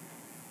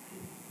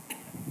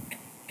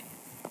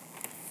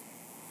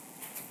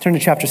 Turn to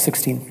chapter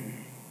 16.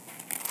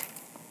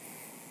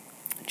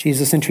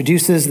 Jesus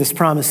introduces this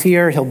promise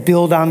here. He'll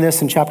build on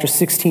this in chapter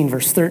 16,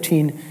 verse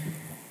 13.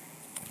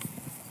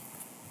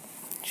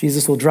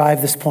 Jesus will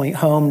drive this point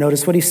home.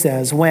 Notice what he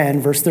says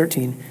when, verse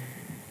 13,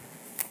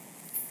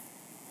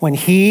 when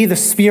he, the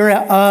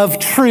Spirit of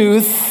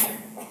truth,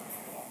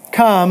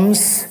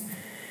 comes,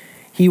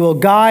 he will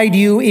guide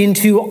you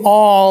into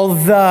all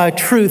the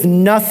truth.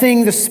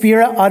 Nothing the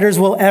Spirit utters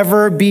will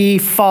ever be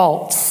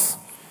false.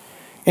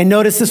 And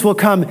notice this will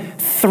come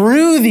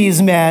through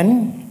these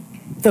men,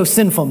 though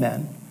sinful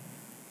men.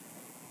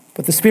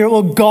 But the Spirit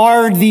will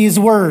guard these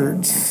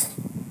words.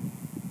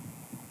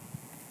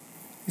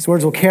 These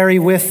words will carry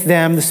with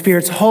them the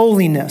Spirit's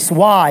holiness.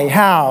 Why?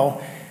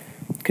 How?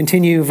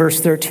 Continue verse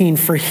 13.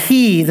 For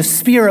he, the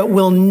Spirit,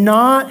 will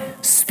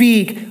not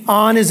speak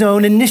on his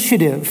own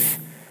initiative,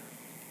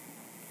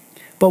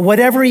 but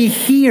whatever he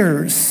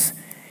hears,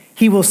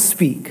 he will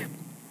speak.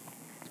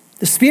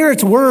 The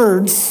Spirit's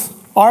words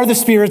are the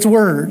Spirit's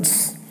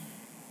words,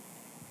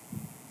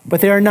 but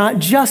they are not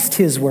just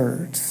his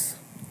words.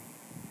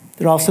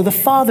 They're also the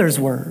Father's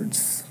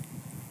words.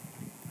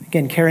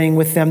 Again, carrying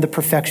with them the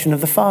perfection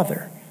of the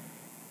Father.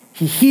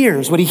 He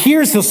hears. What he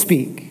hears, he'll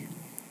speak.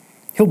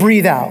 He'll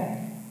breathe out.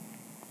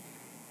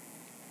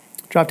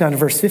 Drop down to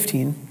verse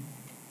 15.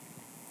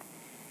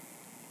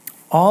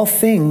 All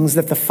things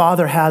that the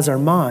Father has are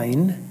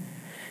mine.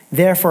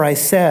 Therefore I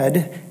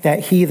said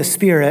that he, the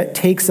Spirit,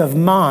 takes of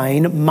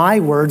mine, my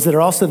words that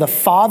are also the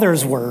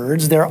Father's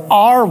words. They're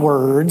our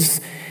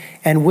words,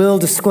 and will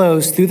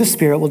disclose, through the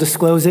Spirit, will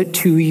disclose it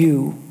to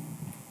you.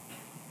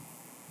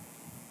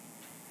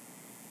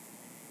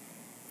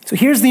 So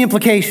here's the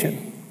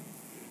implication.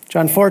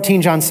 John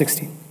 14, John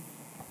 16.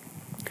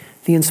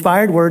 The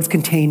inspired words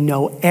contain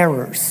no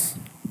errors.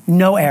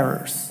 No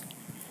errors.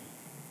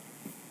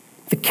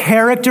 The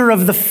character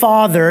of the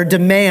Father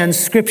demands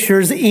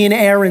Scripture's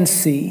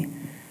inerrancy,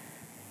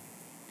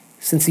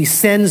 since he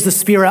sends the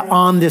Spirit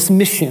on this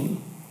mission.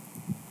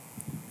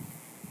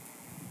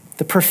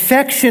 The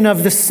perfection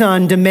of the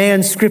Son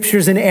demands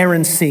Scripture's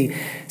inerrancy,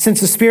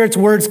 since the Spirit's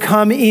words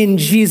come in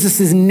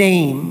Jesus'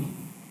 name.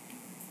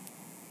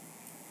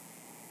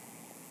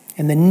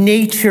 And the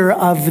nature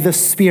of the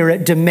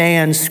Spirit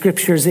demands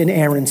Scripture's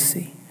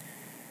inerrancy,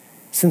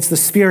 since the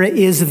Spirit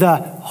is the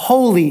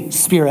Holy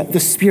Spirit, the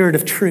Spirit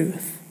of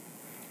truth.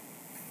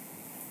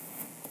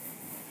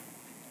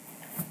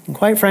 And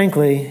quite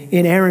frankly,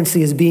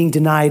 inerrancy is being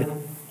denied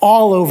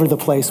all over the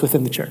place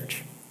within the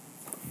church.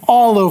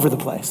 All over the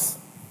place.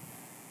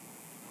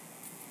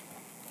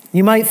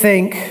 You might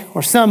think,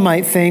 or some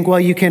might think, well,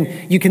 you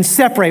can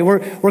separate.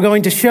 We're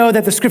going to show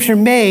that the Scripture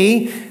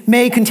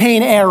may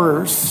contain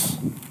errors.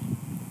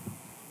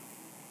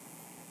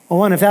 Well,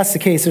 one, if that's the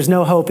case, there's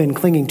no hope in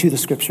clinging to the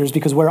Scriptures,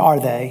 because where are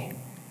they?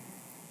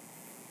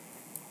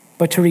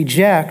 But to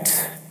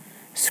reject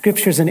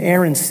Scripture's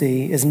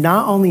inerrancy is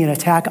not only an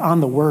attack on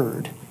the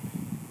Word,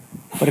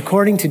 but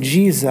according to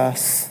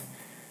Jesus,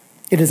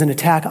 it is an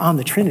attack on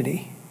the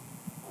Trinity.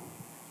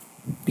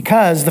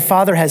 Because the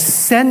Father has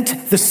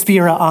sent the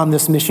Spirit on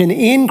this mission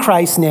in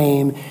Christ's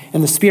name,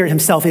 and the Spirit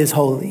himself is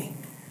holy.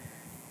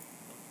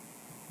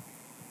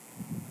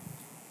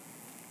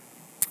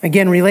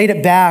 Again, relate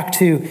it back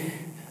to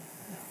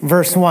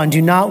verse 1,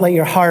 do not let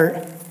your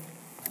heart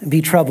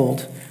be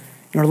troubled,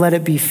 nor let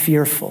it be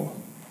fearful.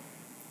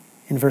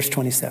 In verse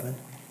 27.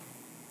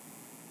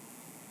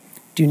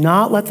 Do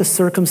not let the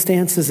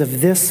circumstances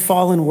of this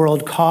fallen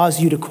world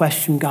cause you to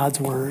question God's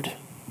word.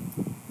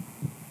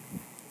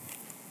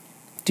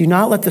 Do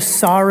not let the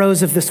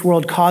sorrows of this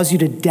world cause you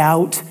to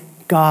doubt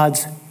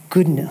God's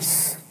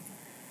goodness.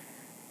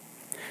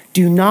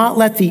 Do not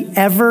let the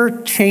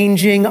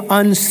ever-changing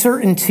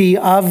uncertainty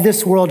of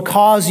this world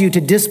cause you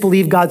to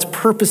disbelieve God's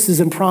purposes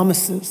and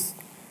promises.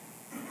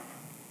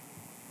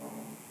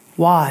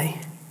 Why?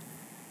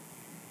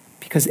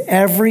 Because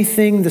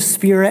everything the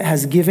Spirit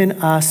has given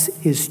us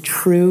is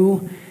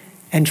true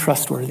and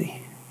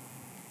trustworthy.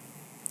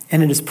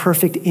 And it is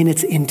perfect in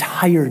its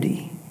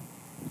entirety.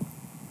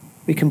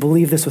 We can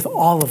believe this with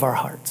all of our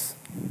hearts.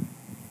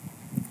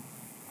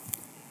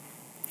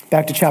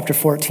 Back to chapter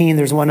 14,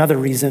 there's one other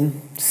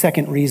reason,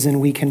 second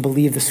reason we can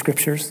believe the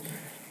Scriptures.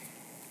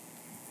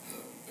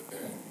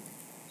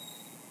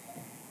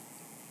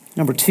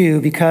 Number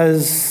two,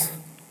 because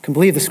can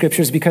believe the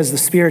scriptures because the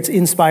Spirit's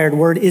inspired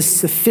word is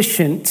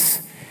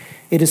sufficient.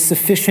 It is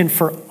sufficient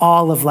for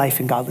all of life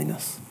and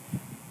godliness.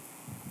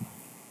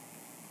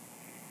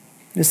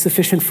 It is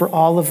sufficient for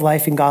all of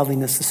life and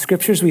godliness. The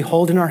scriptures we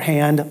hold in our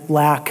hand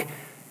lack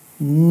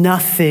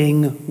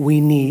nothing we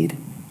need.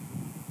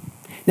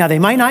 Now, they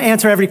might not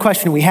answer every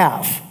question we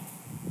have,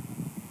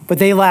 but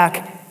they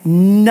lack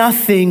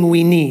nothing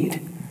we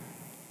need.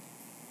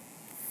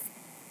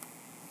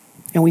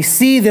 And we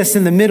see this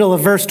in the middle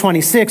of verse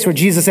 26 where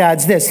Jesus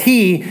adds this: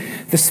 He,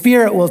 the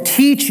Spirit, will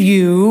teach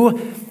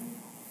you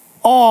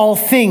all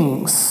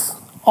things.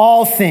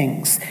 All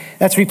things.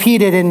 That's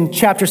repeated in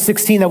chapter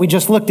 16 that we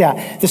just looked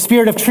at. The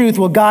Spirit of truth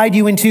will guide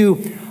you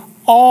into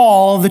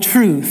all the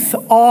truth,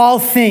 all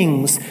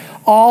things,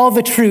 all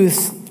the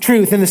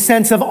truth in the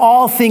sense of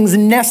all things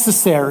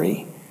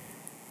necessary.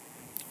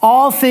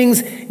 All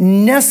things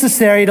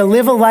necessary to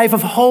live a life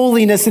of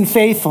holiness and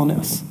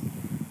faithfulness.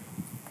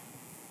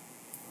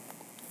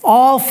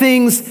 All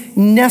things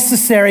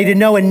necessary to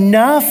know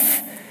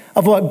enough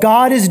of what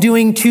God is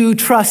doing to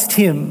trust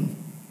Him.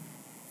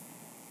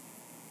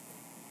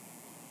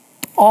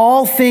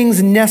 All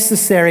things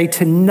necessary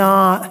to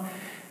not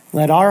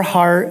let our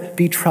heart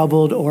be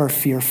troubled or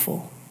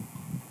fearful.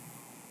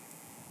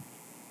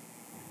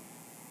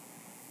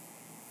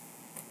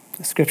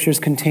 The scriptures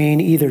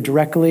contain either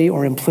directly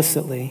or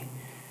implicitly,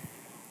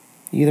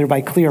 either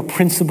by clear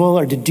principle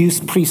or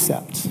deduced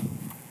precept.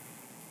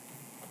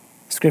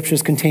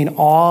 Scriptures contain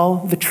all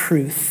the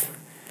truth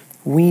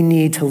we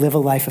need to live a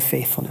life of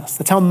faithfulness.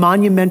 That's how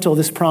monumental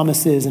this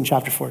promise is in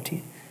chapter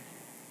 14.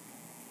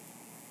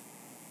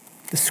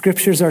 The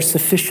scriptures are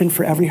sufficient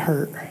for every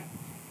hurt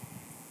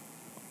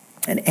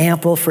and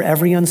ample for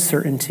every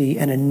uncertainty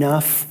and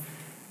enough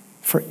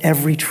for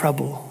every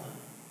trouble.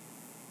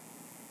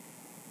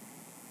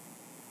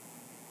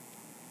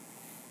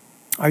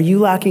 Are you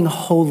lacking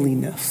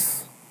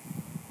holiness,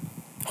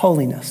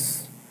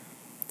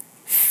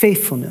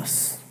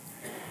 faithfulness,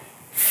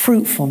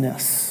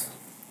 fruitfulness?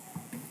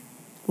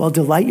 Well,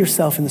 delight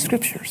yourself in the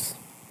scriptures.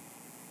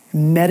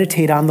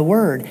 Meditate on the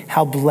word.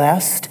 How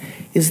blessed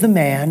is the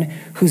man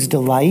whose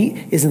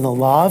delight is in the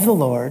law of the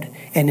Lord,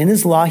 and in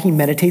his law he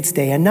meditates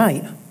day and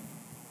night.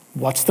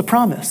 What's the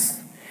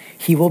promise?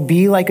 He will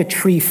be like a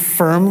tree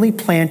firmly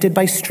planted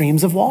by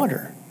streams of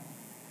water,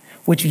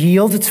 which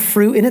yields its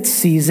fruit in its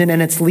season,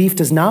 and its leaf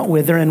does not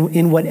wither, and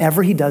in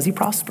whatever he does, he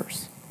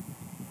prospers.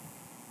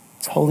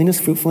 It's holiness,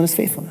 fruitfulness,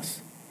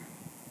 faithfulness.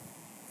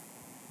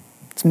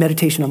 It's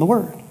meditation on the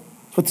word.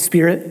 It's what the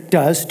Spirit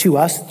does to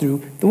us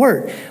through the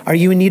word. Are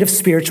you in need of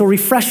spiritual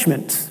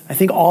refreshment? I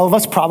think all of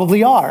us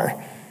probably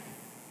are.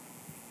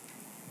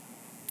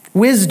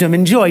 Wisdom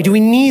and joy, do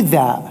we need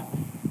that?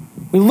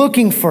 We're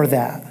looking for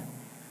that.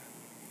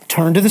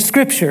 Turn to the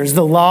scriptures,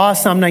 the law,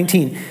 Psalm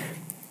 19.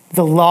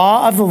 The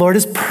law of the Lord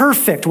is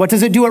perfect. What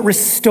does it do? It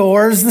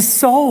restores the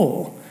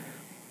soul.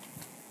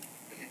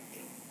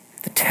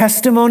 The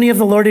testimony of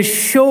the Lord is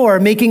sure,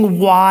 making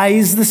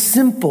wise the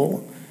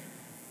simple.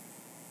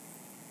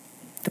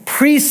 The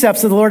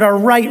precepts of the Lord are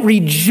right,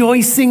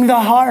 rejoicing the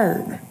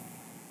heart.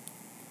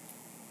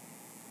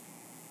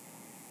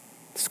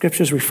 The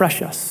scriptures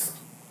refresh us,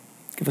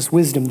 give us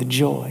wisdom, the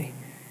joy,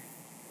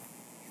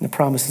 and the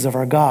promises of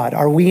our God.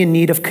 Are we in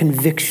need of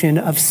conviction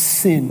of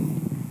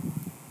sin?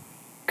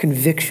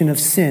 Conviction of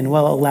sin.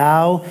 Well,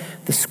 allow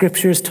the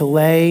scriptures to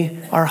lay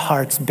our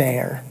hearts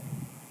bare.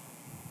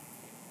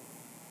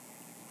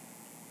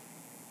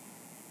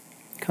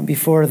 Come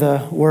before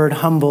the word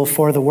humble,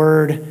 for the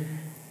word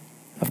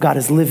of God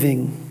is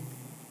living,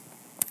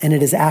 and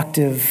it is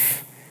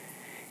active,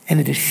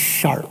 and it is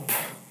sharp,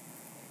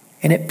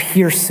 and it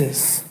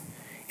pierces,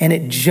 and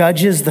it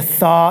judges the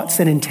thoughts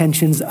and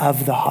intentions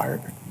of the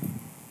heart.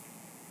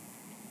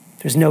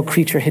 There's no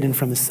creature hidden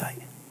from his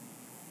sight.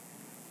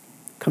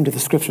 Come to the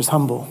scriptures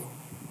humble.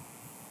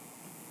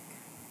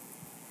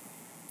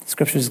 The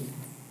scriptures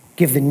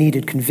give the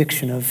needed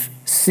conviction of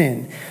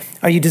sin.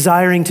 Are you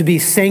desiring to be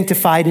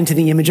sanctified into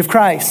the image of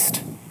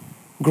Christ?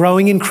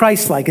 Growing in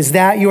Christ-like, is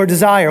that your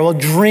desire? Well,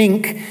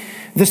 drink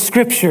the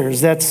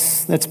scriptures.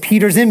 That's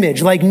Peter's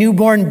image. Like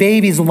newborn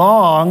babies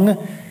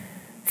long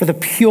for the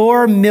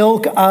pure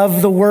milk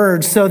of the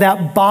word, so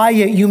that by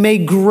it you may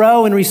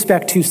grow in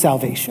respect to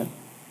salvation.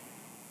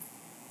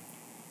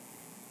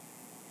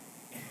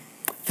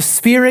 The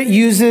Spirit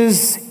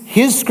uses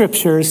his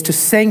scriptures to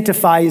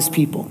sanctify his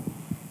people.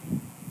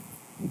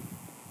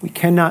 We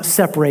cannot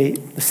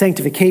separate the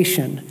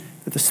sanctification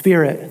that the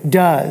Spirit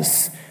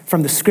does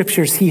from the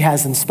scriptures he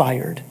has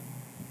inspired.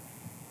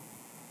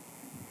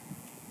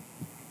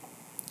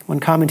 One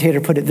commentator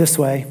put it this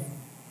way: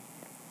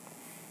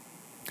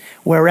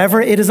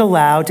 wherever it is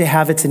allowed to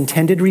have its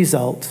intended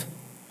result,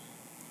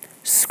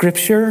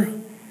 Scripture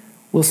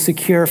will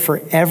secure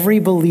for every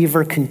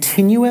believer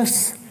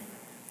continuous,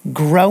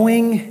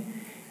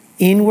 growing,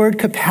 inward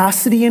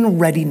capacity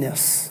and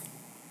readiness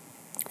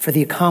for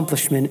the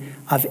accomplishment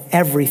of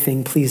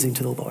everything pleasing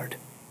to the Lord.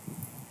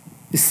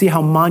 You see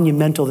how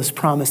monumental this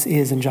promise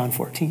is in John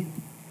 14.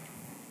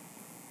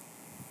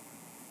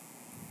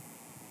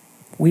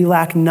 We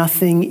lack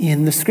nothing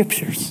in the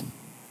scriptures.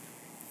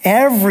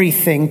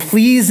 Everything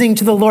pleasing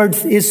to the Lord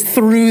is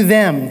through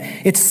them.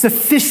 It's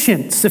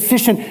sufficient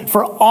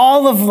for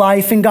all of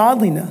life and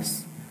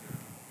godliness.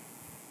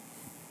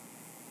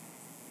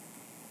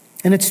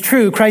 And it's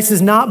true, Christ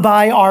is not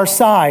by our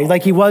side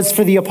like he was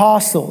for the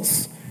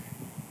apostles.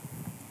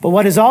 But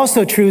what is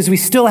also true is we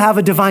still have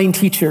a divine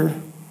teacher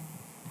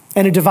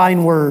and a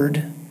divine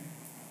word.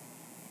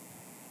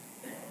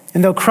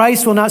 And though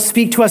Christ will not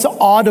speak to us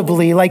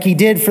audibly like he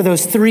did for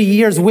those 3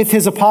 years with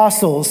his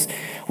apostles,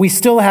 we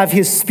still have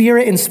his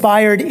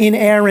Spirit-inspired,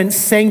 inerrant,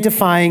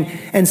 sanctifying,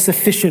 and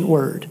sufficient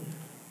word,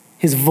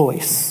 his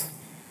voice.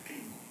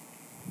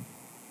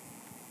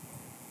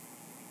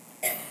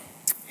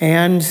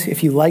 And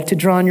if you like to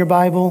draw in your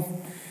Bible,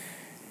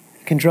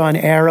 you can draw an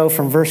arrow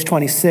from verse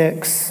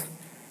 26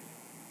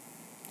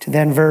 to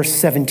then verse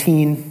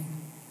 17.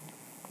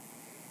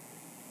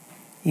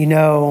 You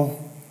know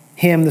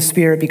him, the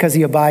Spirit, because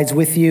he abides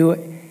with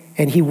you,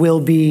 and he will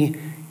be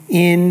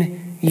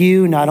in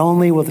you. Not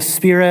only will the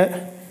Spirit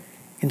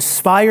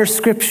inspire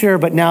Scripture,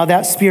 but now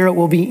that Spirit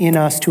will be in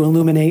us to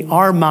illuminate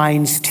our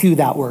minds to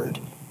that word.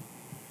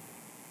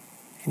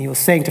 And he will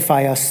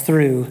sanctify us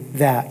through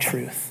that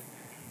truth.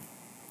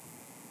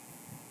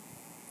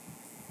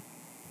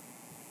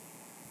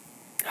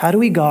 How do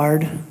we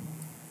guard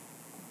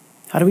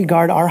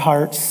our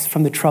hearts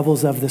from the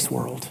troubles of this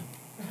world?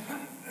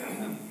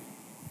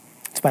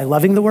 It's by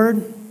loving the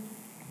word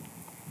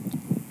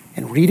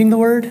and reading the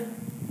word,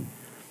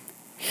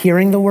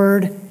 hearing the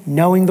word,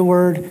 knowing the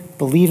word,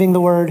 believing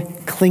the word,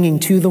 clinging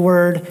to the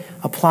word,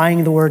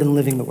 applying the word, and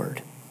living the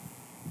word.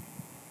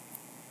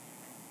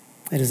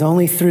 It is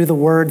only through the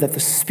word that the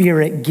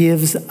Spirit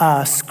gives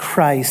us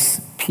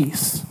Christ's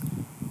peace.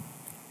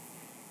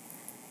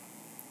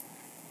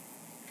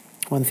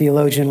 One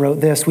theologian wrote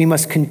this: we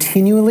must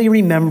continually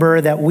remember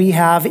that we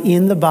have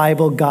in the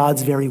Bible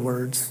God's very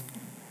words.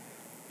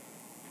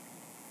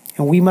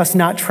 And we must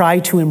not try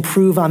to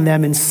improve on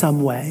them in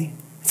some way.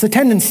 It's a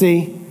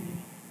tendency.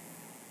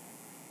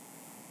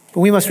 But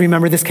we must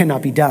remember this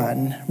cannot be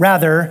done.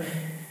 Rather,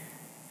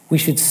 we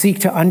should seek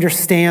to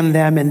understand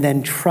them and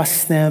then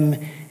trust them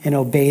and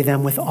obey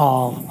them with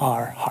all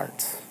our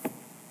hearts.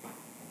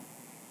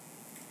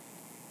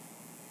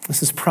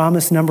 This is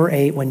promise number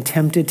 8. When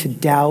tempted to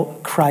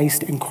doubt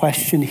Christ and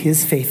question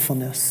his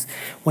faithfulness,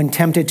 when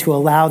tempted to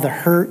allow the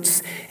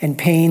hurts and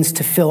pains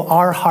to fill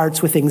our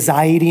hearts with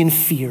anxiety and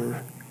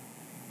fear,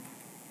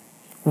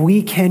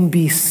 we can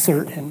be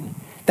certain.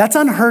 That's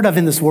unheard of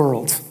in this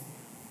world.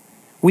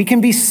 We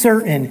can be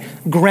certain,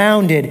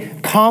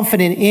 grounded,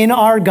 confident in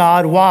our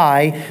God.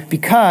 Why?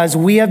 Because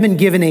we have been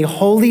given a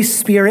Holy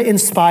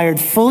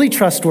Spirit-inspired, fully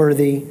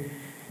trustworthy,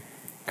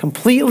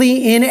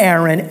 completely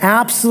inerrant,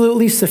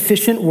 absolutely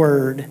sufficient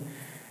word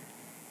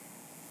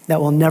that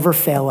will never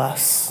fail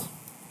us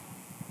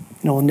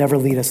and will never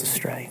lead us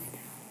astray.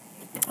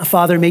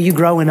 Father, may you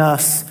grow in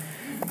us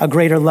a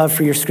greater love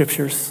for your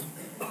scriptures.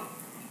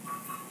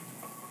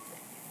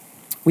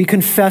 We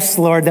confess,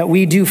 Lord, that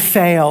we do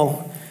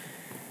fail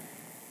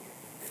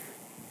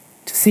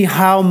to see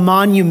how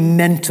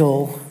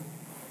monumental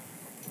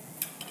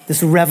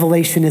this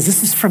revelation is.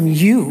 This is from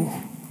you.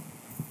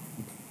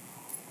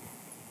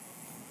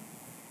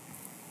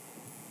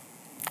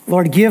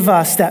 Lord, give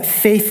us that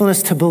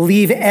faithfulness to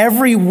believe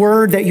every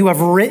word that you have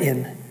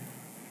written.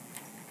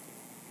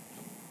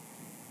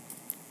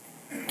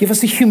 Give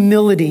us the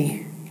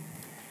humility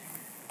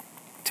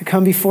to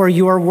come before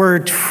your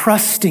word,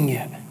 trusting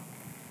it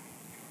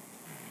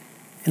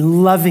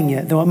and loving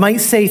it, though it might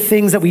say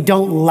things that we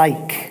don't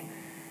like,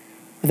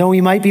 though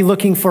we might be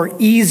looking for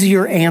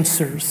easier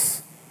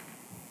answers.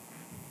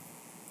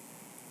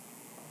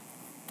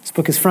 This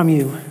book is from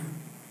you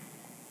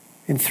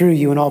and through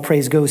you, and all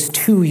praise goes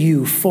to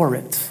you for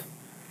it.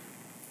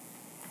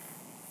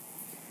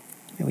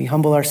 And we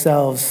humble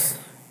ourselves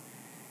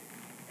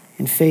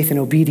in faith and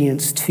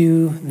obedience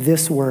to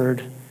this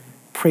word,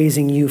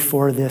 praising you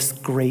for this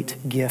great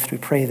gift. We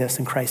pray this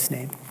in Christ's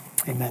name.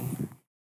 Amen.